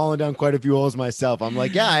someone who's fallen down quite a few holes myself. I'm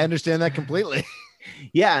like, I understand that completely.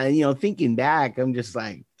 Yeah, and thinking back, I'm just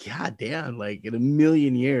like, God damn, like in a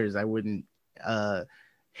million years, I wouldn't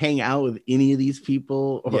hang out with any of these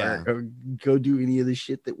people or go do any of the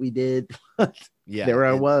shit that we did. There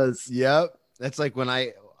I was. Yep. That's like when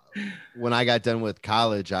I got done with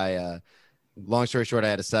college, long story short, I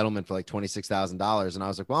had a settlement for like $26,000, and I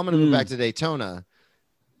was like, well, I'm gonna move back to Daytona,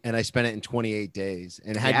 and I spent it in 28 days.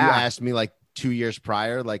 And had you asked me like 2 years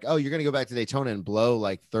prior, like, oh, you're going to go back to Daytona and blow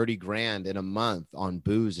like 30 grand in a month on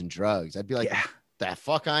booze and drugs, I'd be like, the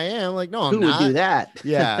fuck I am. Like, no, I'm not. Who would do that?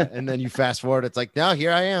 Yeah. And then you fast forward, it's like, no,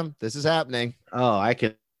 here I am. This is happening. Oh, I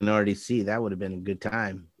can already see that would have been a good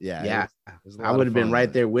time. Yeah. It was I would have been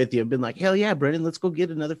right there with you. I've been like, hell yeah, Brendan, let's go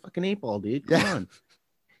get another fucking 8-ball, dude. Come on.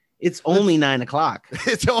 It's only 9 o'clock.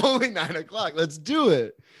 It's only 9 o'clock. Let's do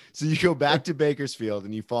it. So you go back to Bakersfield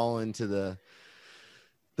and you fall into the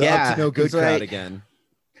up to no good crowd again.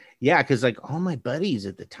 Yeah, because like all my buddies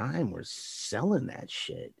at the time were selling that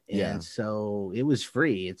shit. And so it was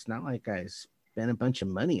free. It's not like I spent a bunch of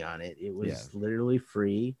money on it. It was literally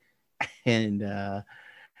free. And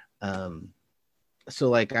so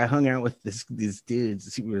like I hung out with these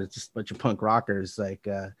dudes. We were just a bunch of punk rockers. Like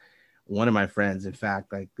one of my friends, in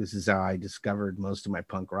fact, like this is how I discovered most of my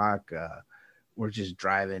punk rock. We're just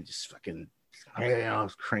driving, just fucking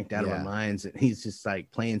cranked out of our minds, and he's just like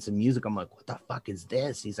playing some music. I'm like, what the fuck is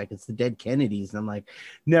this? He's like, it's the Dead Kennedys. And I'm like,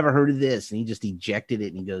 never heard of this. And he just ejected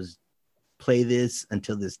it and he goes, play this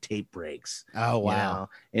until this tape breaks. Oh wow. You know?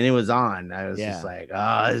 And it was on. I was just like,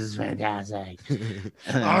 oh, this is fantastic.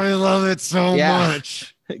 I love it so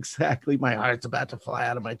much. Exactly. My heart's about to fly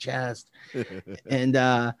out of my chest.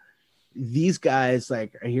 And these guys,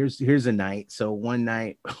 like, here's a night. So one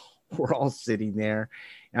night we're all sitting there.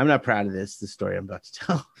 I'm not proud of the story I'm about to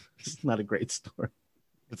tell. It's not a great story.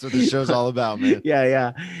 That's what the show's all about, man.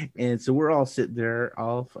 Yeah. And so we're all sitting there,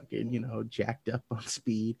 all fucking, jacked up on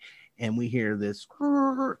speed. And we hear this,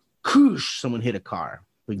 whoosh, someone hit a car.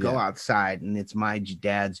 We go outside and it's my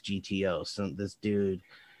dad's GTO. So this dude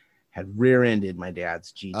had rear-ended my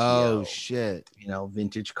dad's GTO. Oh, shit.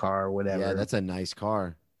 Vintage car or whatever. Yeah, that's a nice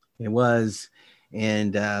car. It was.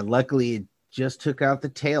 And luckily it just took out the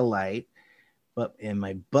tail light. And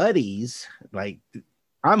my buddies, like,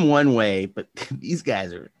 I'm one way, but these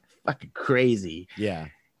guys are fucking crazy. Yeah.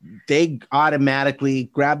 They automatically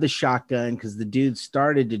grab the shotgun because the dude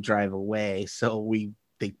started to drive away. So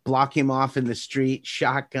they block him off in the street,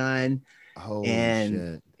 shotgun. Oh, and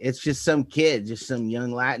shit. It's just some kid, just some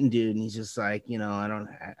young Latin dude. And he's just like,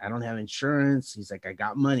 I don't have insurance. He's like, I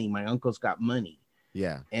got money. My uncle's got money.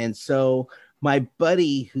 Yeah. And so my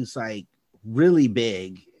buddy, who's like really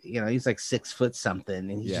big, he's like 6 foot something,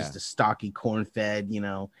 and he's just a stocky corn-fed,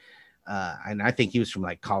 and I think he was from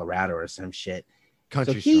like Colorado or some shit.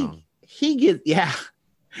 Country strong. He gets,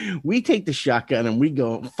 we take the shotgun and we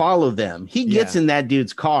go follow them. He gets in that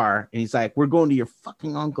dude's car and he's like, we're going to your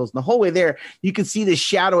fucking uncle's. And the whole way there, you can see the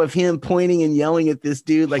shadow of him pointing and yelling at this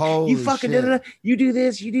dude, like, holy you fucking you do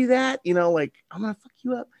this, you do that, like, I'm gonna fuck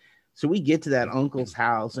you up. So we get to that uncle's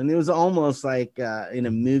house, and it was almost like in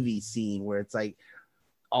a movie scene where it's like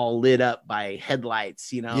all lit up by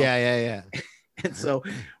headlights, Yeah. And so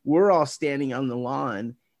we're all standing on the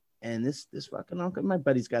lawn, and this fucking uncle, my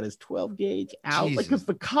buddy's got his 12 gauge out. Jesus. Like if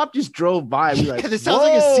the cop just drove by, we like, this sounds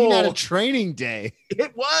like a scene out of Training Day.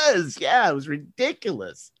 It was, it was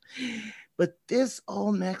ridiculous. But this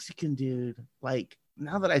old Mexican dude, like,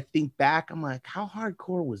 now that I think back, I'm like, how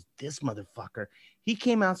hardcore was this motherfucker? He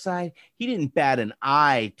came outside, he didn't bat an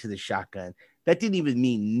eye to the shotgun. That didn't even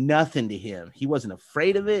mean nothing to him. He wasn't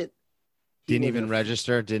afraid of it. Didn't even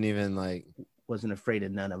register. Didn't even like. Wasn't afraid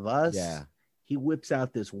of none of us. Yeah. He whips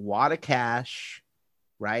out this wad of cash,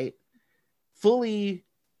 right? Fully,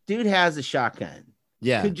 dude has a shotgun.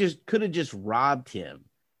 Yeah. Could have just robbed him.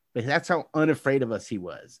 But that's how unafraid of us he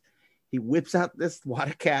was. He whips out this wad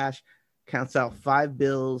of cash, counts out 5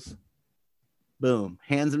 bills, boom,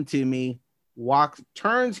 hands them to me,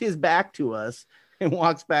 turns his back to us, and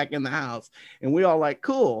walks back in the house. And we all like,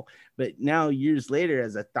 cool. But now years later,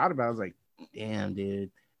 as I thought about it, I was like, damn,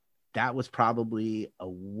 dude, that was probably a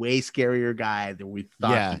way scarier guy than we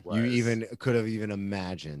thought he was. You even could have even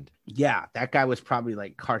imagined. Yeah, that guy was probably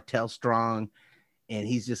like cartel strong. And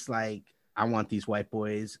he's just like, I want these white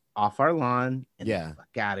boys off our lawn and the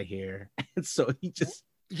fuck out of here. And so he just...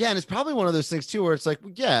 Yeah, and it's probably one of those things too, where it's like,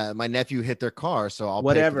 my nephew hit their car, so I'll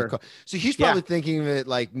whatever. pay for the car. So he's probably thinking of it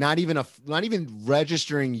like not even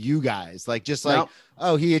registering you guys, like just like,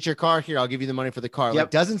 oh, he hit your car, here, I'll give you the money for the car.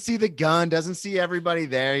 Like doesn't see the gun, doesn't see everybody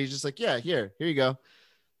there. He's just like, here you go.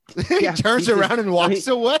 He turns around and walks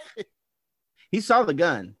away. He saw the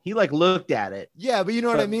gun. He like looked at it. Yeah, but you know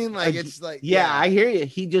what I mean? Like it's like I hear you.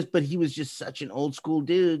 He was just such an old school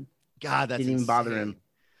dude. God, that didn't even bother him.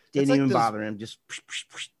 Didn't like even bother him. Just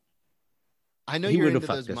I know you're into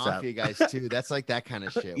those mafia guys too. That's like that kind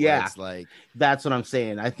of shit. Yeah, it's like that's what I'm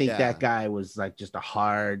saying. I think that guy was like just a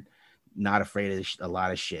hard, not afraid of a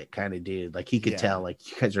lot of shit kind of dude. Like he could tell, like,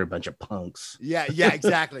 you guys are a bunch of punks. Yeah,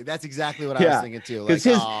 exactly. That's exactly what I was thinking too. Like,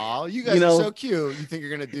 oh, you guys are so cute. You think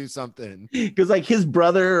you're gonna do something? Because like his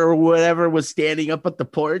brother or whatever was standing up at the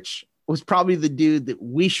porch was probably the dude that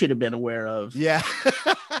we should have been aware of. Yeah.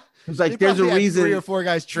 It's like there's a reason 3 or 4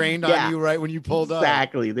 guys trained on you right when you pulled up.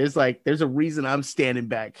 Exactly. There's a reason I'm standing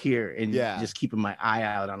back here and just keeping my eye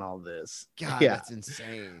out on all this. God, that's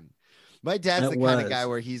insane. My dad's It the kind of was. guy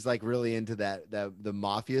where he's like really into the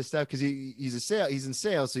mafia stuff because he's in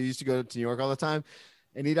sales, so he used to go to New York all the time,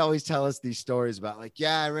 and he'd always tell us these stories about like,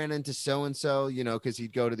 yeah, I ran into so and so, you know, because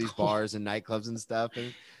he'd go to these bars and nightclubs and stuff.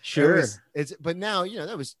 And Sure. but now, you know,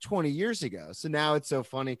 that was 20 years ago, so now it's so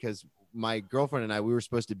funny because my girlfriend and I, we were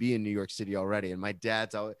supposed to be in New York City already, and my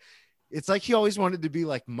dad's always. It's like he always wanted to be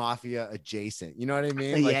like mafia adjacent. You know what I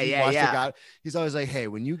mean? Like he's always like, hey,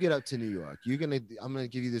 when you get up to New York, I'm gonna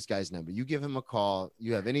give you this guy's number. You give him a call.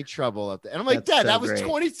 You have any trouble up there? And I'm like, Dad, that was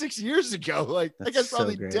 26 years ago. Like that guy's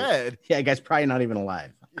probably dead. Yeah, that guy's probably not even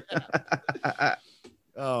alive.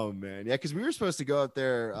 Oh man, yeah, because we were supposed to go up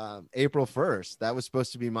there April 1st. That was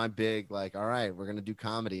supposed to be my big like, all right, we're gonna do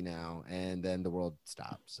comedy now, and then the world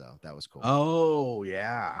stopped. So that was cool. Oh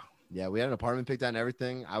yeah. Yeah, we had an apartment picked out and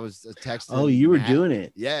everything. I was texting. Oh, you were doing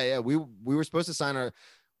it. Yeah. We were supposed to sign our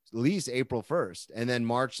lease April 1st, and then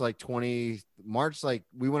March like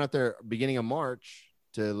we went up there beginning of March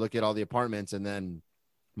to look at all the apartments, and then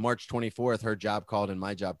March 24th, her job called and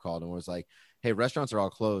my job called and was like, "Hey, restaurants are all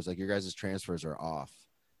closed. Like your guys' transfers are off."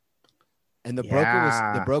 And the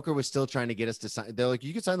broker was still trying to get us to sign. They're like,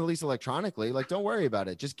 you can sign the lease electronically. Like, don't worry about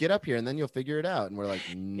it. Just get up here and then you'll figure it out. And we're like,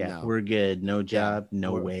 no, yeah, we're good. No job,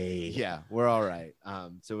 no way. Yeah, we're all right.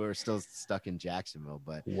 So we're still stuck in Jacksonville,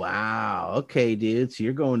 but wow. Okay, dude. So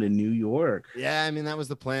you're going to New York. Yeah, I mean, that was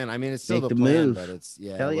the plan. I mean, it's still Make the plan, move. But it's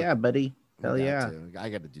Hell yeah, buddy. Hell yeah. I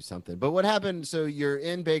got to do something. But what happened? So you're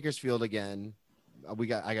in Bakersfield again.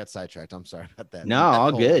 I got sidetracked. I'm sorry about that. No,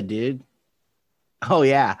 all good, dude. Oh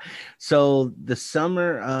yeah. So the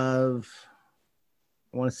summer of,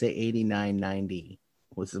 I want to say 89, 90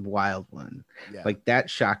 was a wild one. Yeah. Like that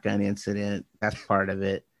shotgun incident, that's part of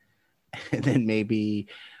it. And then maybe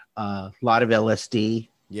a lot of LSD.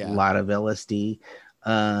 Yeah. A lot of LSD.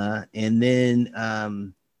 And then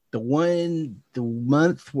the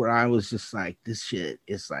month where I was just like, this shit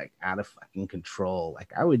is like out of fucking control.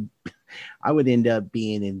 Like I would end up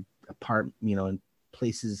being in in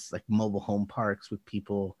places like mobile home parks with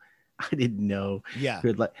people I didn't know. Yeah. Who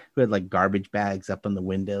had like garbage bags up on the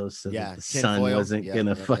windows so that the sun wasn't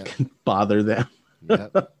gonna fucking bother them.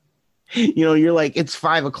 Yep. You're like, it's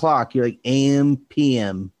 5 o'clock. You're like AM,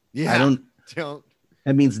 PM. Yeah. I don't.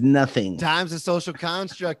 That means nothing. Time's a social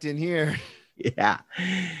construct in here. Yeah.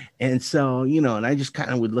 And so, and I just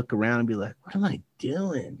kind of would look around and be like, what am I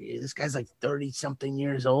doing, dude? This guy's like 30 something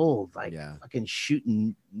years old, like fucking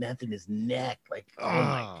shooting meth in his neck. Like, oh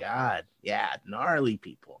my God. Yeah. Gnarly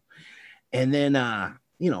people. And then,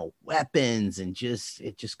 weapons and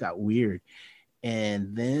it just got weird.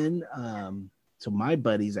 And then, so my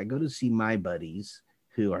buddies, I go to see my buddies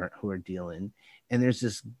who are dealing, and there's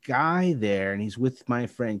this guy there and he's with my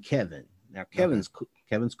friend Kevin. Now Kevin's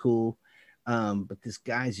cool. But this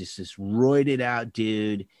guy's just this roided out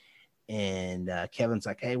dude. And Kevin's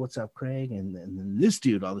like, hey, what's up, Craig? And then this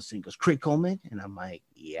dude all of a sudden goes, Craig Coleman. And I'm like,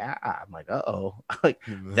 yeah. I'm like, uh-oh. Like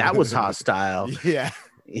that was hostile. Yeah.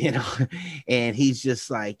 And he's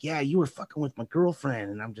just like, yeah, you were fucking with my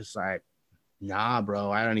girlfriend. And I'm just like, nah,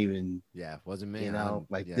 bro, I don't even. Yeah, it wasn't me.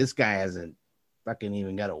 This guy hasn't fucking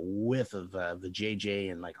even got a whiff of the JJ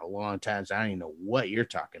in like a long time, so I don't even know what you're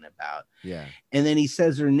talking about. Yeah. And then he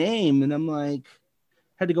says her name, and I'm like,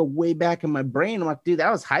 had to go way back in my brain. I'm like, dude,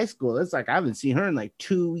 that was high school. That's like I haven't seen her in like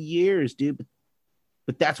 2 years, dude.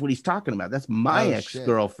 But that's what he's talking about. That's my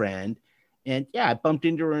ex-girlfriend. And yeah, I bumped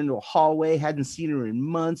into her in a hallway, hadn't seen her in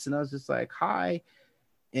months, and I was just like, hi.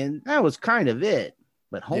 And that was kind of it.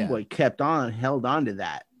 But homeboy held on to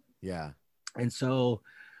that. Yeah. And so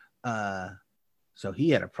so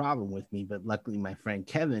he had a problem with me, but luckily my friend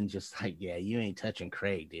Kevin just like, yeah, you ain't touching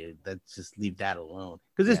Craig, dude. Let's just leave that alone.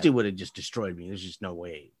 Because this dude would have just destroyed me. There's just no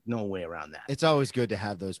way around that. It's always good to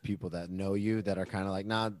have those people that know you that are kind of like,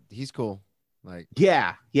 nah, he's cool. Like,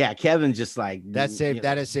 yeah. Kevin's just like that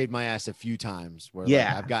has saved my ass a few times where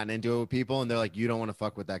I've gotten into it with people and they're like, you don't want to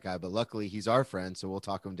fuck with that guy, but luckily he's our friend, so we'll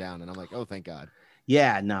talk him down. And I'm like, oh, thank God.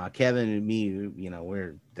 Yeah, no, Kevin and me,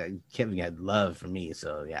 Kevin had love for me.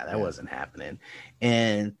 So yeah, that wasn't happening.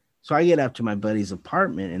 And so I get up to my buddy's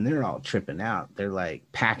apartment and they're all tripping out. They're like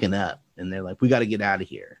packing up and they're like, we got to get out of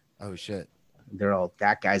here. Oh shit. They're all,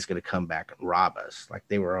 that guy's going to come back and rob us. Like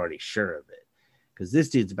they were already sure of it. Because this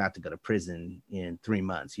dude's about to go to prison in 3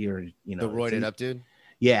 months. The roided up dude?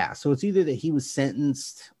 Yeah. So it's either that he was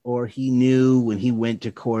sentenced or he knew when he went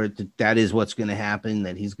to court that is what's going to happen,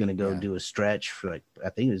 that he's going to go do a stretch for like,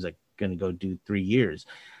 I think he was like going to go do 3 years.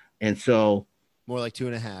 And so. More like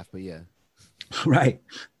 2.5, but yeah.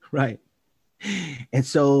 Right. And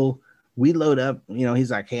so we load up,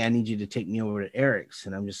 he's like, hey, I need you to take me over to Eric's.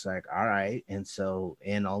 And I'm just like, all right. And so,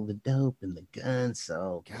 and all the dope and the guns.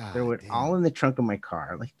 So they were all in the trunk of my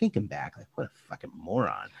car. Like thinking back, like what a fucking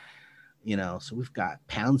moron, so we've got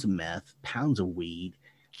pounds of meth, pounds of weed,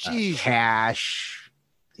 cash,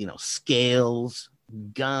 scales,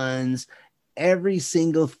 guns, every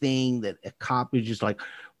single thing that a cop is just like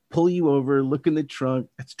pull you over, look in the trunk.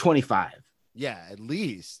 That's 25. Yeah, at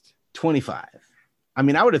least 25. I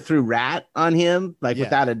mean, I would have threw rat on him, like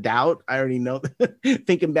without a doubt. I already know.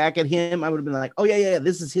 Thinking back at him, I would have been like, oh yeah,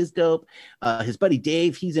 this is his dope. His buddy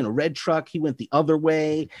Dave, he's in a red truck. He went the other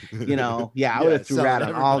way. Yeah, I would have threw rat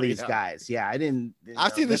on all these guys. Yeah, I didn't.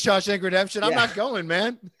 I've seen the Shawshank Redemption. I'm not going,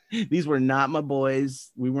 man. These were not my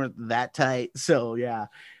boys. We weren't that tight. So yeah,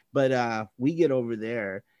 but we get over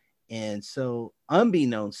there, and so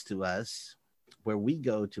unbeknownst to us, where we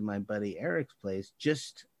go to my buddy Eric's place,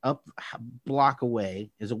 just up a block away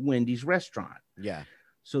is a Wendy's restaurant. Yeah.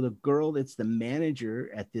 So the girl that's the manager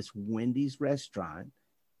at this Wendy's restaurant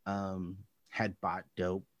had bought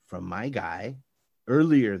dope from my guy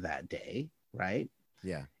earlier that day, right?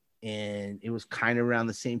 Yeah. And it was kind of around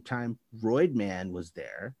the same time Roid Man was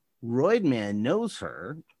there. Roid Man knows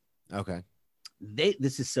her. Okay.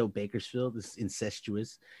 This is so Bakersfield, this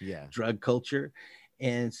incestuous drug culture.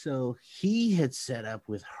 And so he had set up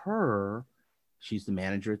with her. She's the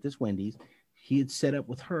manager at this Wendy's. He had set up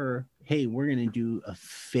with her, hey, we're going to do a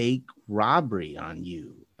fake robbery on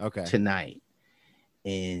you tonight.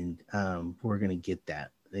 And we're going to get that,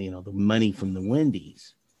 the money from the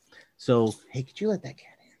Wendy's. So, hey, could you let that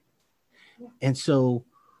cat in? And so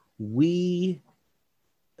we're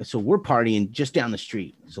partying just down the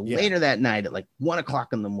street. So later that night at like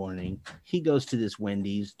 1:00 in the morning, he goes to this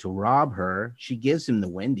Wendy's to rob her. She gives him the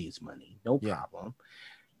Wendy's money. No problem.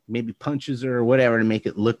 Maybe punches her or whatever to make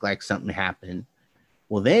it look like something happened.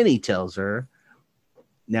 Well, then he tells her,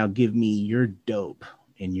 now give me your dope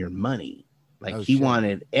and your money. Like he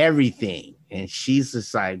wanted everything. And she's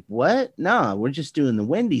just like, what? No, we're just doing the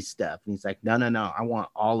Wendy's stuff. And he's like, no, I want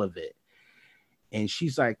all of it. And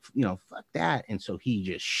she's like, fuck that. And so he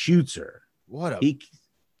just shoots her. What a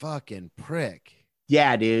fucking prick.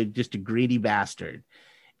 Yeah, dude, just a greedy bastard.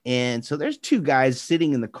 And so there's two guys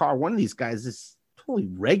sitting in the car. One of these guys, this totally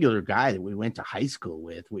regular guy that we went to high school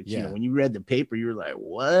with, which, when you read the paper, you were like,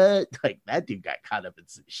 what? Like that dude got caught up in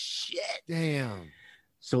some shit. Damn.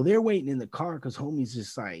 So they're waiting in the car because homie's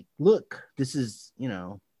just like, look, this is,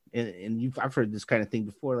 and I've heard this kind of thing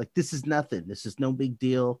before. Like, this is nothing. This is no big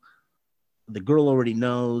deal. The girl already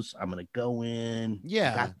knows I'm going to go in.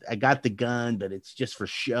 Yeah. I got the gun, but it's just for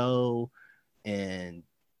show and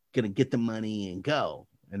going to get the money and go.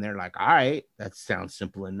 And they're like, all right, that sounds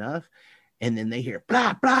simple enough. And then they hear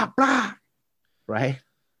blah, blah, blah. Right.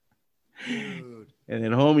 Dude. And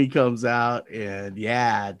then homie comes out and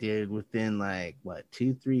dude, within like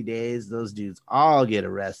 2-3 days, those dudes all get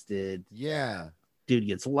arrested. Yeah. Dude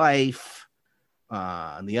gets life.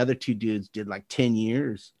 And the other two dudes did like 10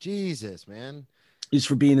 years. Jesus, man. Just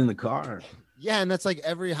for being in the car. Yeah, and that's like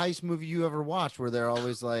every heist movie you ever watched where they're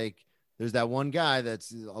always like, there's that one guy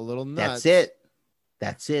that's a little nuts.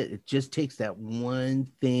 That's it. It just takes that one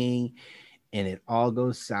thing and it all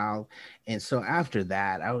goes south. And so after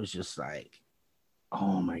that, I was just like,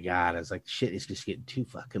 oh my God. I was like, shit, it's just getting too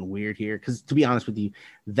fucking weird here. Because to be honest with you,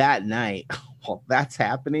 that night, while that's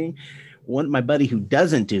happening, my buddy who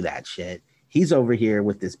doesn't do that shit, he's over here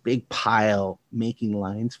with this big pile making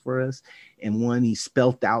lines for us. And one, he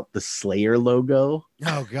spelt out the Slayer logo.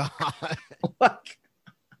 Oh, God.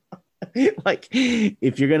 like,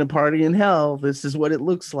 if you're going to party in hell, this is what it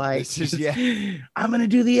looks like. I'm going to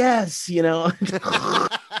do the S,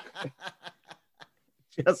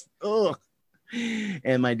 Just, ugh.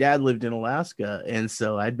 And my dad lived in Alaska. And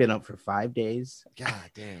so I'd been up for 5 days. God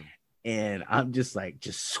damn. And I'm just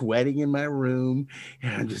sweating in my room.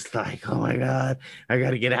 And I'm just like, oh my God, I got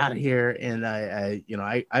to get out of here. And I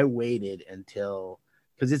waited until,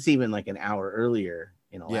 because it's even like an hour earlier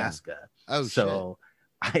in Alaska. Yeah. Oh, so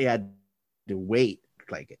shit. I had to wait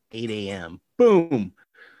like at 8 a.m. Boom.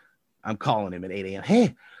 I'm calling him at 8 a.m.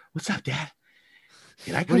 Hey, what's up, Dad?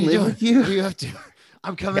 Can I come live with you? What do you have to?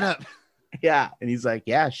 I'm coming up. Yeah. And he's like,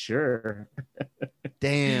 yeah, sure.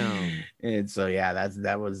 Damn. And so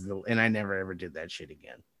and I never ever did that shit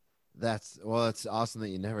again. It's awesome that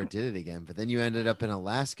you never did it again. But then you ended up in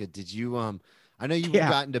Alaska. Did you I know you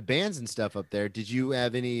got into bands and stuff up there. Did you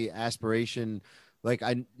have any aspiration? Like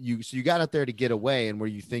so you got up there to get away, and were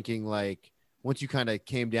you thinking like once you kind of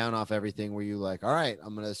came down off everything, were you like, all right,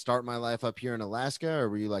 I'm gonna start my life up here in Alaska, or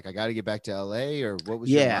were you like, I got to get back to LA, or what was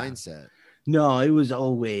your mindset? No, it was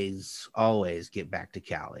always get back to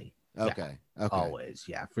Cali. Okay. Okay. Always.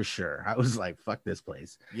 Yeah, for sure. I was like, fuck this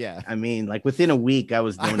place. Yeah. I mean, like within a week, I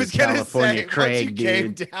was known as gonna California say, Craig, once you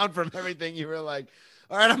came dude. down from everything, you were like,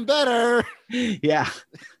 all right, I'm better. Yeah.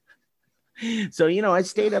 So, I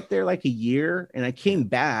stayed up there like a year and I came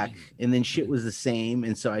back and then shit was the same.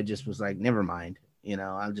 And so I just was like, never mind,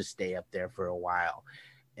 I'll just stay up there for a while.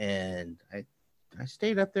 And I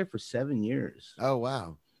stayed up there for 7 years. Oh,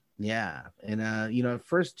 wow. Yeah. And, the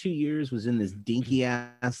first 2 years was in this dinky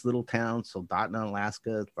ass little town, Soldotna,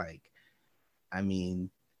 Alaska. Like, I mean,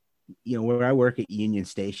 where I work at Union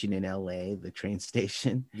Station in LA, the train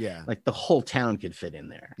station. Yeah. Like the whole town could fit in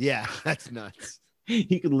there. Yeah. That's nuts.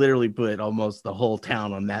 You could literally put almost the whole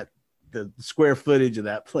town on the square footage of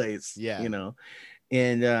that place. Yeah.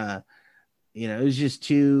 And, it was just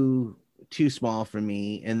too small for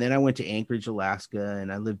me. And then I went to Anchorage, Alaska,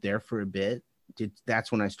 and I lived there for a bit.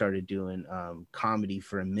 That's when I started doing comedy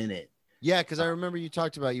for a minute. Yeah, because I remember you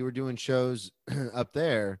talked about you were doing shows up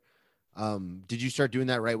there. Did you start doing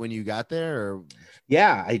that right when you got there? Or?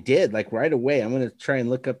 Yeah, I did. Like right away. I'm gonna try and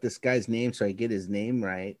look up this guy's name so I get his name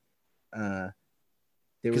right.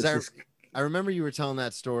 Because I remember you were telling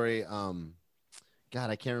that story. God,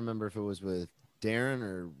 I can't remember if it was with Darren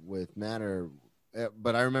or with Matt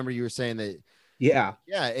but I remember you were saying that. Yeah.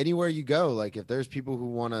 Anywhere you go, like if there's people who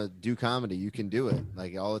want to do comedy, you can do it.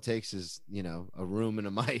 Like all it takes is, a room and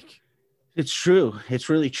a mic. It's true. It's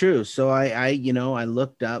really true. So I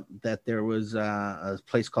looked up that there was a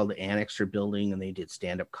place called the Annexer Building, and they did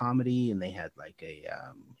stand-up comedy, and they had like a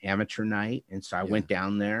amateur night. And so I went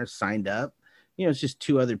down there, signed up. It's just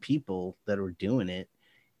 2 other people that were doing it,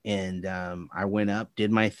 and I went up, did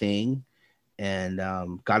my thing, and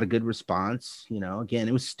got a good response. Again,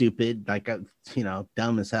 it was stupid, like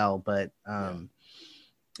dumb as hell, but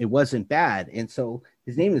it wasn't bad. And so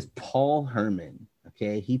his name is Paul Herman.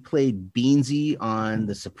 Okay, he played Beansy on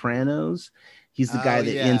The Sopranos. He's the guy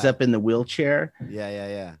that ends up in the wheelchair.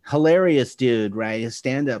 Yeah. Hilarious dude, right? His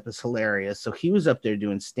stand-up is hilarious. So he was up there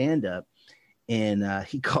doing stand-up, and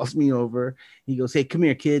he calls me over. He goes, "Hey, come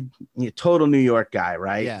here, kid." Total New York guy,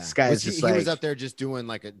 right? Yeah. This guy is just he was up there just doing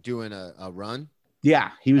a run.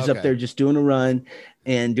 Yeah, he was up there just doing a run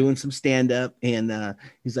and doing some stand-up. And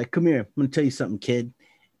he's like, "Come here, I'm gonna tell you something, kid."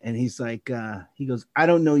 And he's like, he goes, "I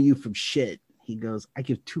don't know you from shit." He goes, "I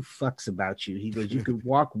give 2 fucks about you." He goes, "You could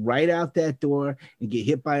walk right out that door and get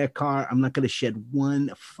hit by a car. I'm not going to shed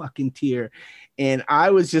one fucking tear." And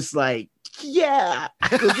I was just like, yeah.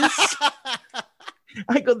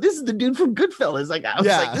 I go, this is the dude from Goodfellas. Like, I was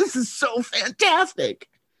like, this is so fantastic.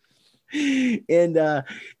 And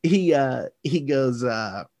he goes,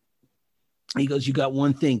 "You got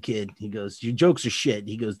one thing, kid." He goes, "Your jokes are shit."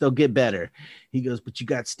 He goes, "They'll get better." He goes, "But you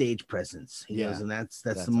got stage presence." He goes, "And that's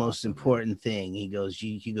the most awesome, important thing." He goes,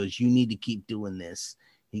 you need to keep doing this.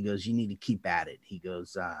 He goes, "You need to keep at it." He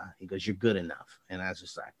goes, "You're good enough." And I was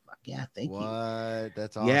just like, fuck yeah, thank you. What?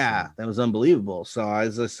 That's awesome. Yeah, that was unbelievable. So I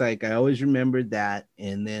was just like, I always remembered that.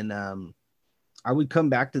 And then I would come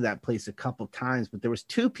back to that place a couple times, but there was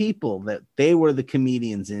 2 people that they were the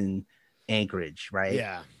comedians in Anchorage, right?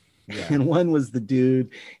 Yeah. And one was the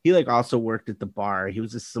dude, he like also worked at the bar. He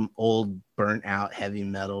was just some old burnt out heavy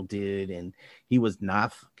metal dude, and he was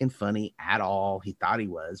not fucking funny at all. He thought he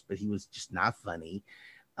was, but he was just not funny.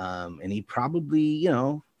 And he probably,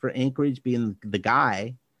 for Anchorage being the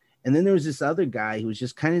guy. And then there was this other guy who was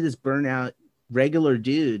just kind of this burnout regular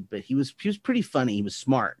dude, but he was pretty funny. He was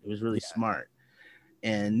smart. He was really smart.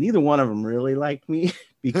 And neither one of them really liked me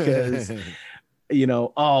because the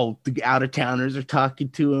out of towners are talking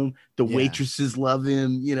to him. The waitresses love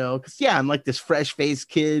him, because I'm like this fresh faced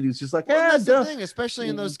kid who's just like, that's the thing, especially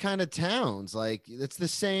in those kind of towns. Like it's the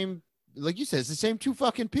same, like you said, it's the same 2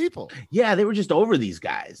 fucking people. Yeah, they were just over these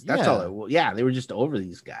guys. That's all. They were just over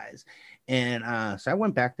these guys. And so I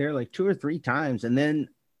went back there like 2 or 3 times, and then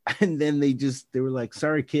they were like,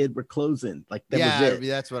 "Sorry, kid, we're closing." Like that was it.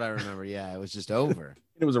 That's what I remember. Yeah, it was just over.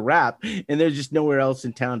 It was a wrap, and there's just nowhere else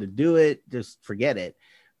in town to do it. Just forget it.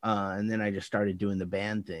 And then I just started doing the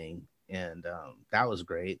band thing, and that was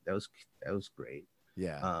great. That was great.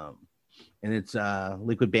 Yeah. And it's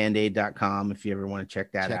liquidbandaid.com if you ever want to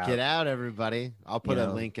check that out. Check it out, everybody. I'll put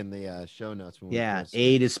a link in the show notes.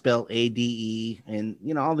 Aid is spelled ADE, and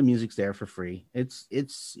all the music's there for free.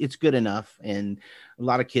 It's good enough, and a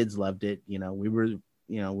lot of kids loved it. We were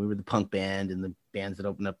the punk band, and the bands that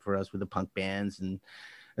opened up for us were the punk bands, and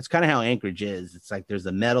that's kind of how Anchorage is. It's like there's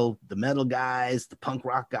the metal guys, the punk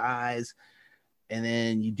rock guys, and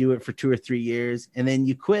then you do it for 2 or 3 years, and then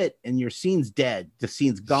you quit, and your scene's dead. The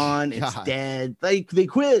scene's gone. It's dead. Like they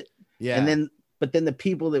quit. Yeah. And then but then the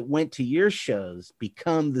people that went to your shows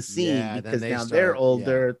become the scene because now they're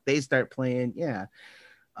older. They start playing. Yeah.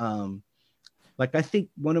 Like I think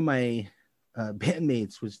one of my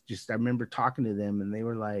bandmates was I remember talking to them and they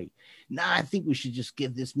were like, nah, I think we should just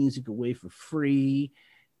give this music away for free.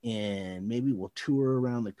 And maybe we'll tour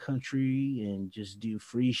around the country and just do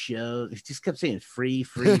free shows. It just kept saying free.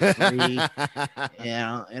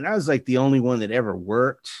 Yeah. And I was like the only one that ever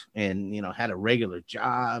worked and, had a regular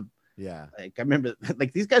job. Yeah. Like I remember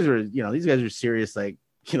like these guys are serious, like,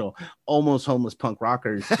 almost homeless punk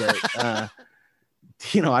rockers. But,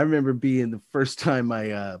 I remember being the first time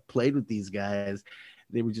I played with these guys,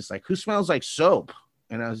 they were just like, who smells like soap?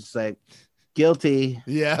 And I was just like, guilty.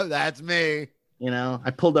 Yeah, that's me. I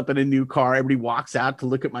pulled up in a new car. Everybody walks out to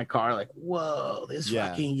look at my car like, whoa, this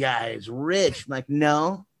fucking guy is rich. I'm like,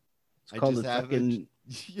 no. It's called the fucking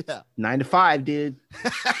 9 to 5, dude.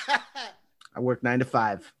 I work 9 to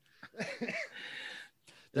 5.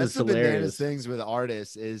 That's the bananas things with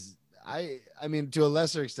artists is I mean, to a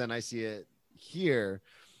lesser extent, I see it here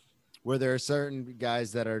where there are certain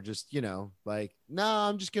guys that are just, like, no,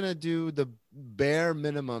 I'm just going to do the bare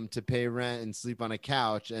minimum to pay rent and sleep on a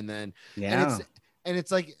couch. And then, and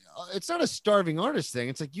it's like, it's not a starving artist thing.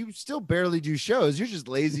 It's like, you still barely do shows. You're just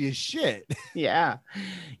lazy as shit. Yeah.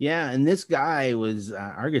 And this guy was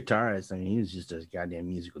our guitarist. I mean, he was just a goddamn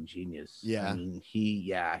musical genius. Yeah. I mean,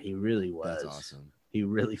 he really was. That's awesome. He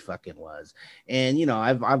really fucking was. And,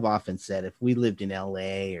 I've often said if we lived in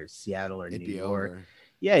LA or Seattle or New York,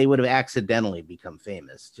 he would have accidentally become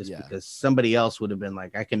famous just because somebody else would have been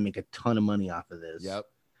like, I can make a ton of money off of this. Yep.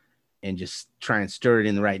 And just try and stir it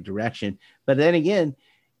in the right direction. But then again,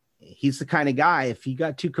 he's the kind of guy, if he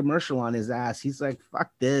got too commercial on his ass, he's like,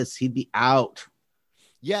 fuck this. He'd be out.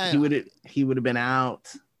 Yeah. He would have been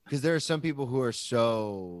out. Because there are some people who are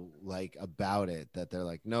so like about it that they're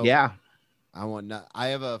like, no. Yeah. I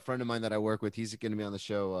have a friend of mine that I work with. He's going to be on the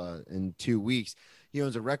show in 2 weeks. He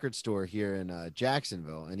owns a record store here in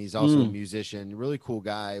Jacksonville, and he's also a musician. Really cool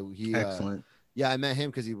guy. Excellent. I met him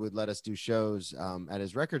because he would let us do shows at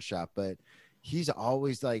his record shop. But he's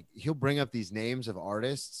always like, he'll bring up these names of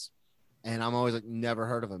artists, and I'm always like, never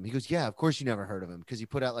heard of him. He goes, yeah, of course you never heard of him because he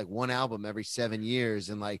put out like one album every 7 years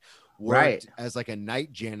and like worked as like a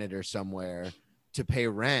night janitor somewhere to pay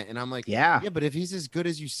rent. And I'm like, yeah, but if he's as good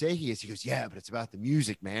as you say he is, he goes, yeah, but it's about the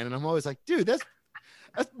music, man. And I'm always like, dude, that's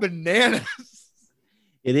bananas.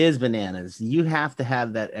 It is bananas. You have to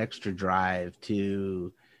have that extra drive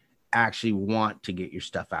to actually want to get your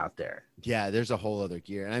stuff out there. Yeah, there's a whole other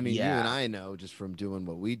gear. And I mean, you and I know just from doing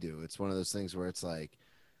what we do, it's one of those things where it's like,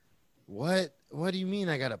 what do you mean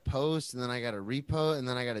I gotta post and then I gotta repost and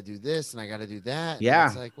then I gotta do this and I gotta do that? Yeah.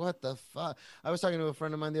 And it's like, what the fuck? I was talking to a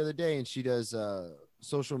friend of mine the other day and she does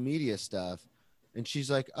social media stuff. And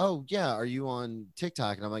she's like, oh, yeah, are you on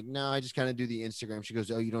TikTok? And I'm like, no, I just kind of do the Instagram. She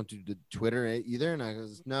goes, oh, you don't do the Twitter either? And I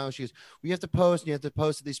goes, no. She goes, we have to post, and you have to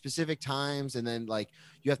post at these specific times. And then, like,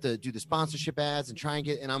 you have to do the sponsorship ads and try and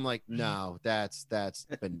get – and I'm like, no, that's not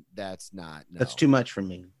 – no. That's too much for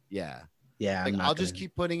me. Yeah. Yeah. Like, I'll just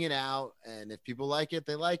keep putting it out. And if people like it,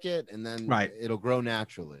 they like it. And then it'll grow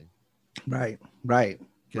naturally. Right.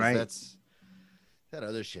 That's – that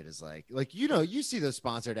other shit is like, you see those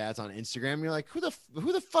sponsored ads on Instagram. You're like, who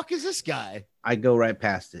the fuck is this guy? I go right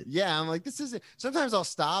past it. Yeah. I'm like, this isn't, sometimes I'll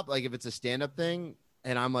stop. Like if it's a stand-up thing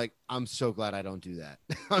and I'm like, I'm so glad I don't do that.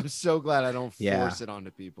 I'm so glad I don't force it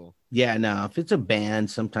onto people. Yeah. No, if it's a band,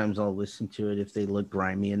 sometimes I'll listen to it if they look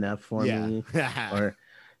grimy enough for me or,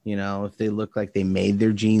 if they look like they made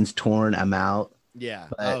their jeans torn, I'm out. Yeah.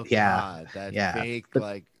 But, God, that fake,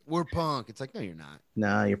 like we're punk. It's like, no, you're not.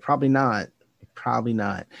 No, you're probably not. Probably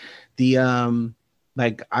not. The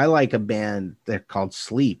I like a band they're called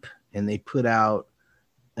Sleep, and they put out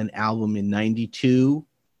an album in 92,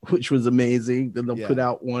 which was amazing. Then they'll put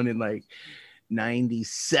out one in like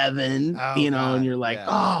 97, God. and you're like,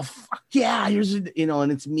 oh fuck yeah, here's and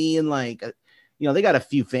it's me and like they got a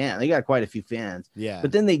few fans, they got quite a few fans. Yeah.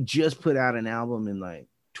 But then they just put out an album in like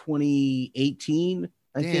 2018.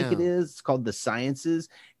 I think it is. It's called The Sciences,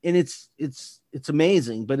 and it's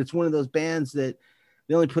amazing. But it's one of those bands that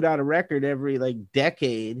they only put out a record every like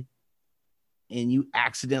decade, and you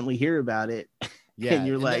accidentally hear about it, and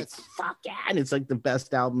you're like, "Fuck yeah!" And it's like the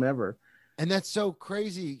best album ever. And that's so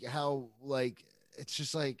crazy how like it's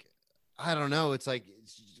just like I don't know. It's like,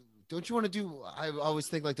 don't you want to do? I always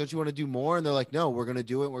think like, don't you want to do more? And they're like, no, we're gonna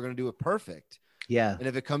do it. We're gonna do it perfect. Yeah. And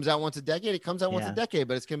if it comes out once a decade, it comes out once a decade,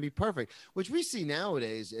 but it's going to be perfect, which we see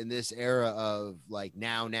nowadays in this era of like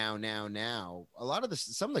now. A lot of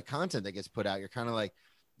some of the content that gets put out, you're kind of like,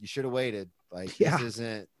 you should have waited Like Yeah. this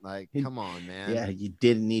isn't like, come on, man. Yeah, you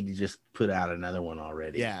didn't need to just put out another one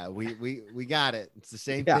already. Yeah, we got it. It's the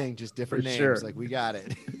same Yeah, thing, just different for names. sure. Like we got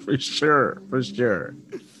it. For sure. For sure.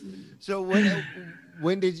 So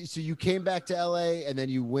when did you? So you came back to LA and then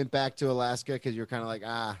you went back to Alaska because you're kind of like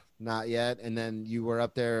not yet, and then you were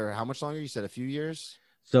up there. How much longer? You said a few years.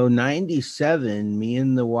 So 97, me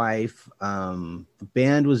and the wife, the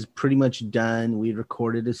band was pretty much done. We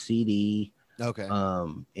recorded a CD. Okay.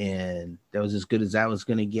 And that was as good as that was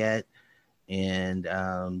going to get. And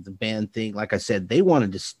the band thing, like I said, they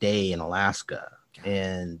wanted to stay in Alaska.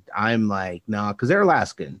 And I'm like, no, because they're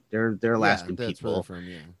Alaskan. They're Alaskan people. From,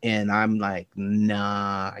 yeah. And I'm like,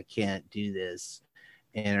 nah, I can't do this.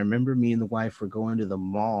 And I remember me and the wife were going to the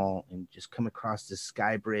mall and just come across this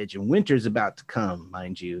sky bridge. And winter's about to come,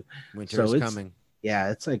 mind you. Winter's coming.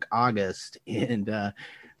 Yeah, it's like August. And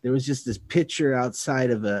there was just this picture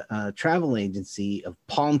outside of a travel agency of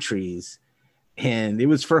palm trees. And it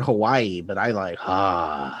was for Hawaii. But I like,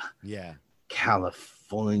 yeah,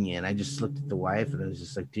 California. And I just looked at the wife and I was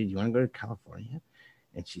just like, dude, you want to go to California?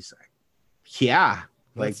 And she's like, yeah.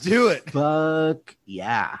 Let's do it. Fuck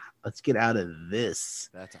yeah. Let's get out of this.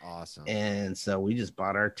 That's awesome. And so we just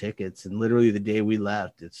bought our tickets. And literally the day we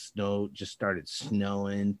left, it just started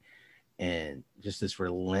snowing and just this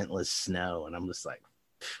relentless snow. And I'm just like,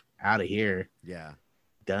 out of here. Yeah.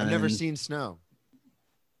 Done. I've never seen snow.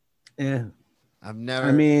 Yeah. I've never.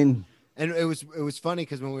 I mean, and it was funny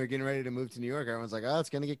because when we were getting ready to move to New York, everyone's like, oh, it's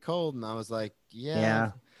going to get cold. And I was like,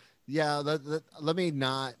 yeah. Let me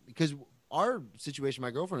not, because our situation,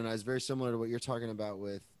 my girlfriend and I, is very similar to what you're talking about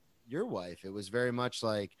with your wife. It was very much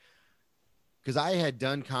like, because I had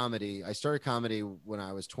done comedy. I started comedy when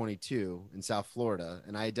I was 22 in South Florida,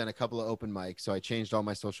 and I had done a couple of open mics. So I changed all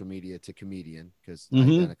my social media to comedian because I had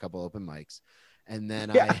done a couple open mics. And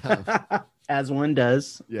then as one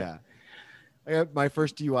does. Yeah. I got my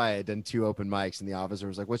first DUI. I had done 2 open mics, and the officer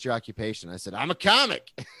was like, what's your occupation? I said, I'm a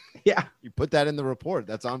comic. Yeah. You put that in the report.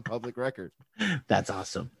 That's on public record. That's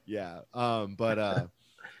awesome. Yeah.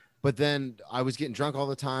 But then I was getting drunk all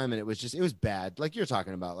the time, and it was bad. Like you're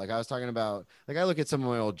talking about, like I was talking about, like I look at some of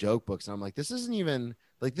my old joke books and I'm like, this isn't even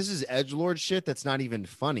like, this is edgelord shit. That's not even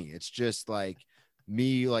funny. It's just like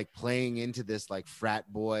me, like playing into this like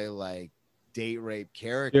frat boy, like date rape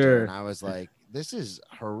character. Sure. And I was like, this is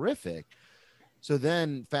horrific. So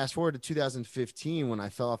then fast forward to 2015, when I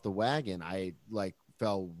fell off the wagon, I like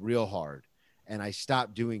fell real hard and I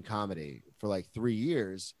stopped doing comedy for like 3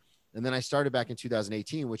 years. And then I started back in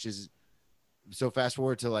 2018, which is so fast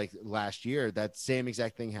forward to like last year, that same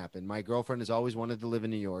exact thing happened. My girlfriend has always wanted to live in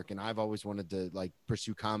New York, and I've always wanted to like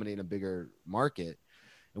pursue comedy in a bigger market.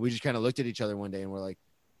 And we just kind of looked at each other one day and we're like,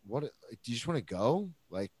 what, do you just want to go?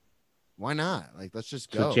 Like, why not? Like, let's just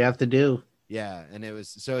go. That's what you have to do. Yeah. And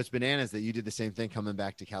it's bananas that you did the same thing coming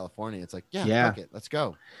back to California. It's like, yeah. Fuck it, let's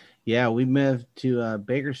go. Yeah, we moved to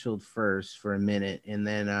Bakersfield first for a minute, and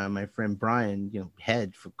then my friend Brian,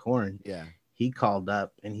 head for Korn, he called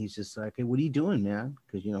up and he's just like, "Hey, what are you doing, man?"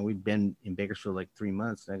 Because we'd been in Bakersfield like 3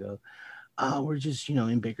 months, and I go, "Oh, we're just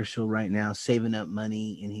in Bakersfield right now, saving up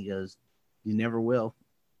money." And he goes, "You never will."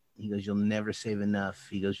 He goes, "You'll never save enough."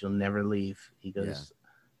 He goes, "You'll never leave." He goes,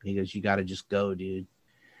 "You got to just go, dude.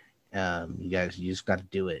 You just got to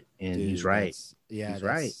do it." And dude, he's right. He's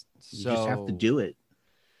right. You just have to do it.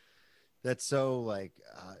 That's so like,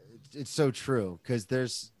 it's so true. Cause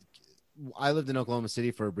I lived in Oklahoma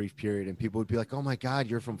City for a brief period, and people would be like, "Oh my God,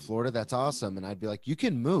 you're from Florida. That's awesome." And I'd be like, "You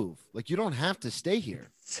can move. Like, you don't have to stay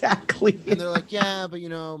here." Exactly. And they're like, "Yeah, but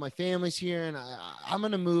my family's here and I'm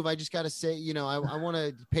going to move. I just got to say, I want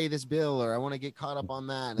to pay this bill, or I want to get caught up on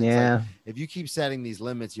that." And it's like, if you keep setting these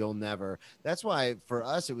limits, you'll never. That's why for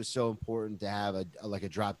us, it was so important to have a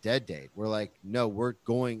drop dead date. We're like, no, we're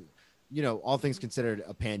going, all things considered,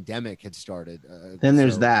 a pandemic had started. Then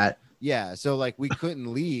there's that. Yeah. So like we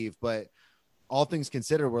couldn't leave, but all things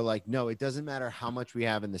considered, we're like, no, it doesn't matter how much we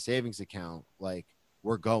have in the savings account. Like,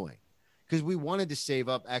 we're going, because we wanted to save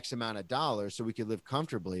up X amount of dollars so we could live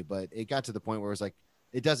comfortably. But it got to the point where it was like,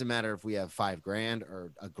 it doesn't matter if we have $5,000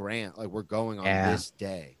 or $1,000, like we're going on this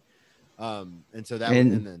day. And so that,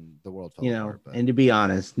 and then the world fell apart. But. And to be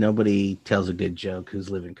honest, nobody tells a good joke who's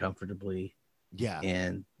living comfortably. Yeah.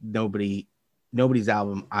 And nobody's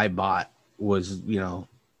album I bought was,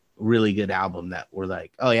 really good album that we're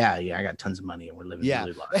like, oh yeah, I got tons of money and we're living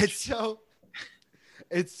really large.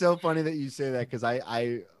 It's so funny that you say that, because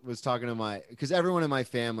I was talking to because everyone in my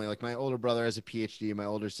family, like my older brother has a PhD, my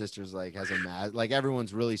older sister's like has a like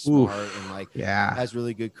everyone's really smart and like has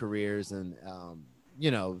really good careers, and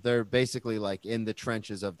they're basically like in the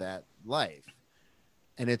trenches of that life.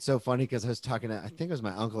 And it's so funny because I was talking to, I think it was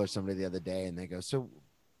my uncle or somebody the other day, and they go, "So,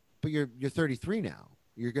 but you're 33 now.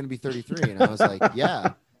 You're going to be 33." And I was like,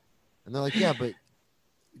 "Yeah." And they're like, "Yeah, but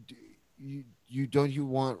you don't you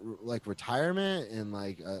want like retirement and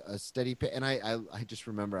like a steady pay?" And I just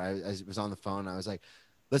remember I was on the phone. I was like,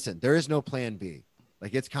 "Listen, there is no plan B.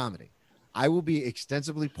 Like, it's comedy. I will be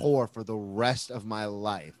extensively poor for the rest of my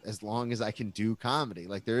life as long as I can do comedy.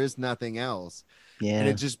 Like, there is nothing else." Yeah. And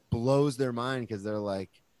it just blows their mind because they're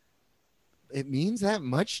like, "It means that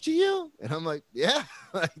much to you?" And I'm like, "Yeah,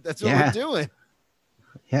 like, that's what we're doing."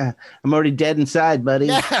 Yeah. I'm already dead inside, buddy.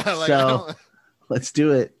 Yeah, like, so let's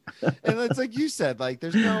do it. And it's like you said, like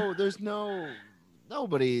there's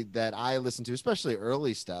nobody that I listen to, especially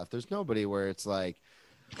early stuff. There's nobody where it's like,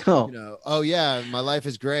 "Oh yeah, my life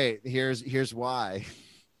is great. Here's why."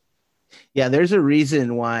 Yeah, there's a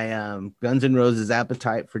reason why Guns N' Roses'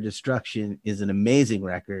 Appetite for Destruction is an amazing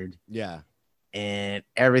record. Yeah. And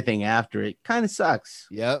everything after it kind of sucks.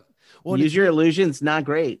 Yep. Well, Use Your Illusion's not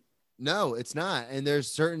great. No, it's not. And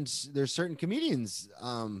there's certain comedians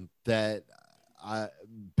that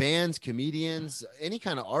bands, comedians, any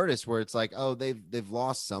kind of artists where it's like, oh, they've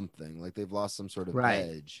lost something, like they've lost some sort of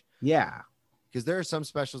edge. Yeah. Because there are some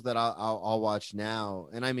specials that I'll watch now,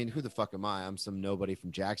 and I mean, who the fuck am I? I'm some nobody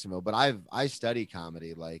from Jacksonville, but I study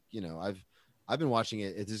comedy. Like, I've been watching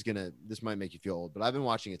it. This might make you feel old, but I've been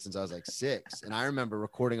watching it since I was like 6, and I remember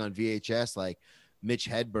recording on VHS like Mitch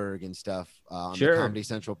Hedberg and stuff on the Comedy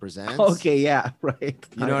Central Presents. Okay, yeah, right.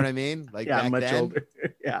 You know what I mean? Like, yeah, back much then. older.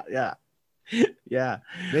 Yeah.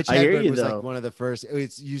 Mitch Hedberg was like one of the first.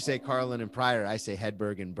 You say Carlin and Pryor, I say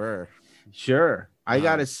Hedberg and Burr. Sure. I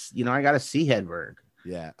gotta see Hedberg.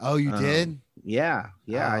 Yeah. Oh, you did? Yeah.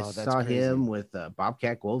 I saw crazy. him with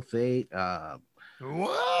Bobcat Goldthwait.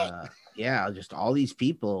 What? Yeah, just all these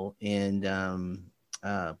people, and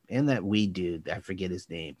that weed dude. I forget his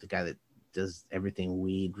name. The guy that does everything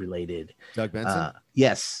weed related. Doug Benson.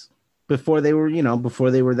 Yes. Before they were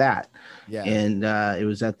that. Yeah. And it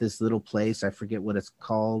was at this little place. I forget what it's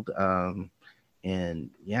called. And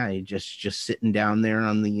yeah, you just sitting down there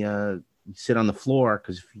on the sit on the floor,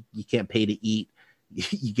 because if you can't pay to eat,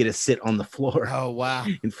 you get to sit on the floor. Oh wow!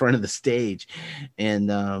 In front of the stage.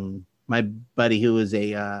 And my buddy, who was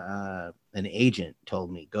an agent,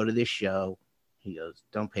 told me, go to this show. He goes,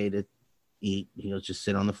 don't pay to eat. He goes, just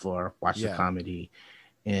sit on the floor, watch the comedy.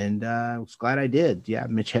 And I was glad I did. Yeah,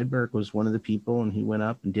 Mitch Hedberg was one of the people, and he went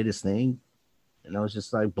up and did his thing, and I was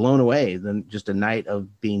just like blown away. Then just a night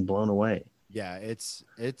of being blown away. Yeah, it's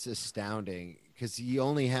astounding, because he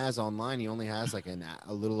only has like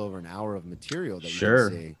a little over an hour of material that you can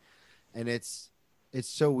see, and it's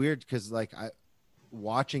so weird because like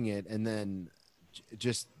watching it, and then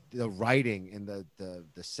just the writing and the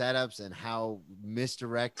setups and how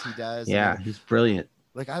misdirect he does. Yeah, he's brilliant.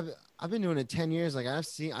 Like I've been doing it 10 years. Like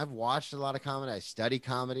I've watched a lot of comedy. I study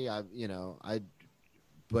comedy.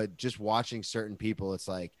 But just watching certain people, it's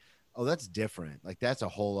like, oh, that's different. Like that's a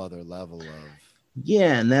whole other level of.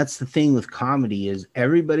 Yeah, and that's the thing with comedy is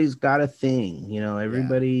everybody's got a thing.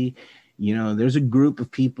 Everybody. There's a group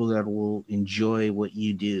of people that will enjoy what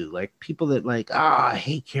you do. Like people that like, I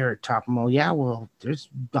hate Carrot Top. Well, yeah, well, there's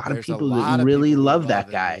a lot of people that really love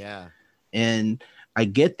that guy. Yeah. And I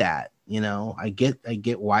get that, I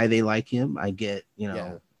get why they like him. I get,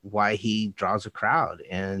 why he draws a crowd,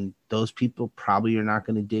 and those people probably are not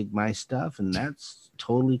going to dig my stuff. And that's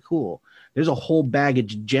totally cool. There's a whole bag of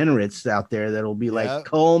degenerates out there that'll be like,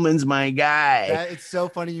 Coleman's my guy. It's so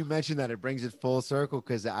funny you mentioned that. It brings it full circle,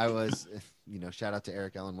 because I was, shout out to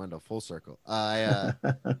Eric Allen Wendell, full circle. I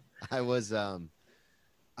was at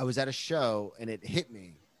a show, and it hit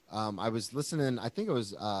me. I was listening. I think it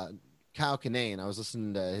was Kyle Kinane. I was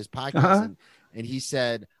listening to his podcast, and he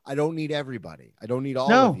said, I don't need everybody. I don't need all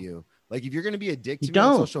of you. Like, if you're going to be a dick to me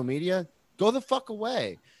on social media, go the fuck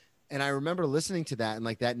away. And I remember listening to that, and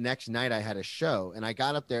like that next night I had a show, and I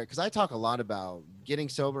got up there because I talk a lot about getting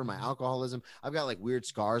sober, my alcoholism. I've got like weird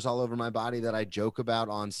scars all over my body that I joke about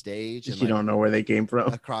on stage. And you don't know where they came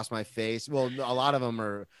from. Across my face. Well, a lot of them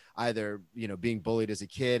are either, being bullied as a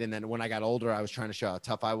kid. And then when I got older, I was trying to show how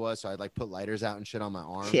tough I was. So I'd like put lighters out and shit on my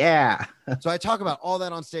arm. Yeah. So I talk about all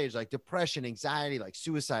that on stage, like depression, anxiety, like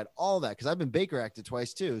suicide, all that. Cause I've been Baker acted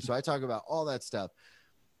twice too. So I talk about all that stuff.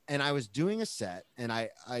 And I was doing a set, and I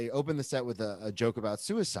opened the set with a joke about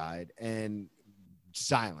suicide, and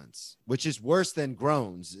silence, which is worse than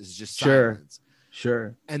groans, is just silence.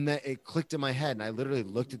 Sure. And then it clicked in my head, and I literally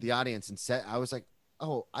looked at the audience and said, I was like,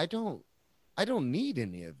 oh, I don't need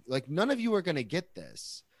any of, like, none of you are going to get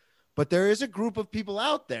this, but there is a group of people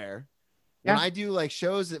out there when Yeah. I do like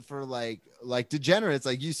shows that for like degenerates,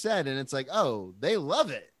 like you said, and it's like, oh, they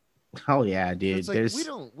love it. Oh yeah, So dude. it's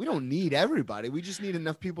like we don't need everybody. We just need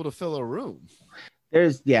enough people to fill a room.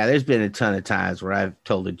 There's been a ton of times where I've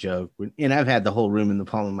told a joke and I've had the whole room in the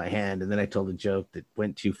palm of my hand, and then I told a joke that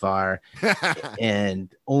went too far and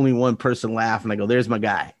only one person laughed, and I go, there's my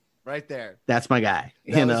guy. Right there. That's my guy.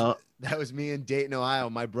 That was me in Dayton, Ohio.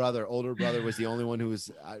 My older brother was the only one who was,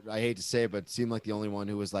 I hate to say it, but seemed like the only one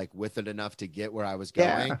who was like with it enough to get where I was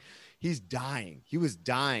going. Yeah. He's dying. He was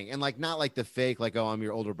dying. And like, not like the fake, like, oh, I'm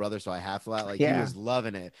your older brother, so I have to laugh. Like, Yeah. he was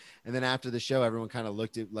loving it. And then after the show, everyone kind of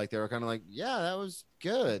looked at, like, they were kind of like, yeah, that was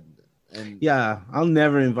good. And Yeah, I'll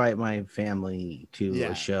never invite my family to Yeah.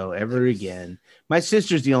 a show ever again. My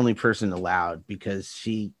sister's the only person allowed because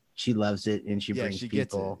she loves it and she yeah, brings she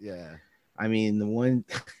people. gets it. Yeah. I mean, the one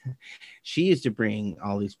she used to bring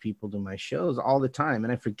all these people to my shows all the time,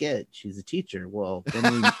 and I forget she's a teacher. Well,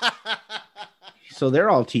 then so they're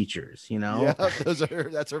all teachers, you know. Yeah,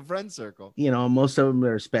 that's her friend circle. You know, most of them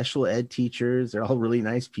are special ed teachers. They're all really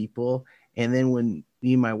nice people. And then when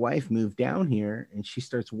me and my wife moved down here and she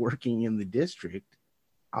starts working in the district,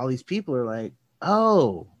 all these people are like,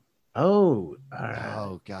 oh,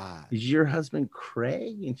 God. is your husband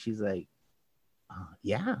Craig? And she's like,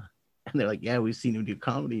 yeah. And they're like, yeah, we've seen him do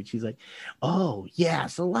comedy. And she's like, oh, yeah.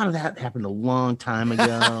 So a lot of that happened a long time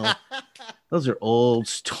ago. Those are old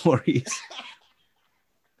stories.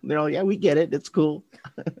 They're all, yeah, we get it. It's cool.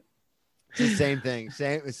 It's the same thing,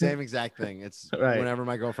 same exact thing. It's Right. Whenever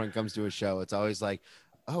my girlfriend comes to a show, it's always like,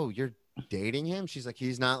 oh, you're dating him? She's like,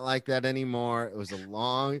 he's not like that anymore. It was a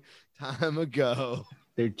long time ago.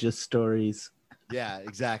 They're just stories. Yeah,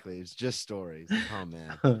 exactly. It's just stories. Oh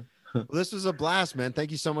man. Well, this was a blast, man.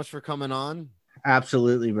 Thank you so much for coming on.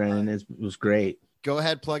 Absolutely, Brandon. It was great. Go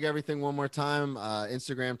ahead, plug everything one more time.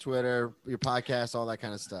 Instagram, Twitter, your podcast, all that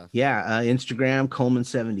kind of stuff. Yeah, Instagram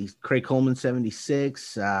Craig Coleman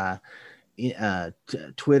 76,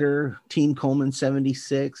 Twitter Team Coleman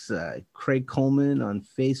 76, Craig Coleman on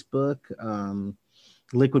Facebook,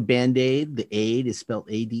 Liquid Band-Aid. The aid is spelled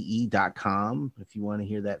ADE.com if you want to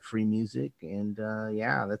hear that free music. And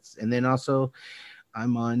and then also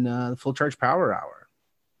I'm on Full Charge Power Hour.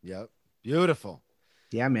 Yep. Beautiful.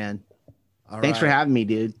 Yeah, man. All Thanks for right. having me,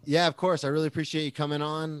 dude. Yeah, of course. I really appreciate you coming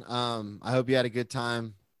on. I hope you had a good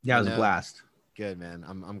time. Yeah, it was a blast. Good, man.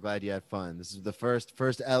 I'm glad you had fun. This is the first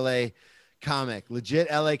LA comic,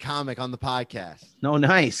 legit LA comic on the podcast. No,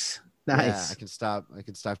 nice. Yeah, I can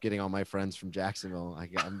stop getting all my friends from Jacksonville.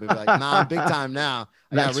 I'm like, nah, I'm big time now.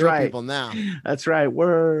 I got real people now. That's right.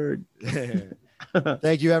 Word.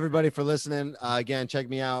 Thank you everybody for listening. Again, check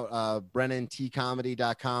me out,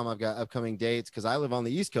 BrennanTComedy.com. I've got upcoming dates because I live on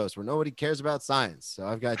the East Coast where nobody cares about science. So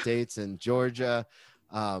I've got dates in Georgia,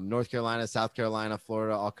 North Carolina, South Carolina,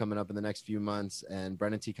 Florida, all coming up in the next few months, and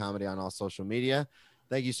Brennan T Comedy on all social media.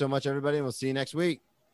 Thank you so much, everybody, and we'll see you next week.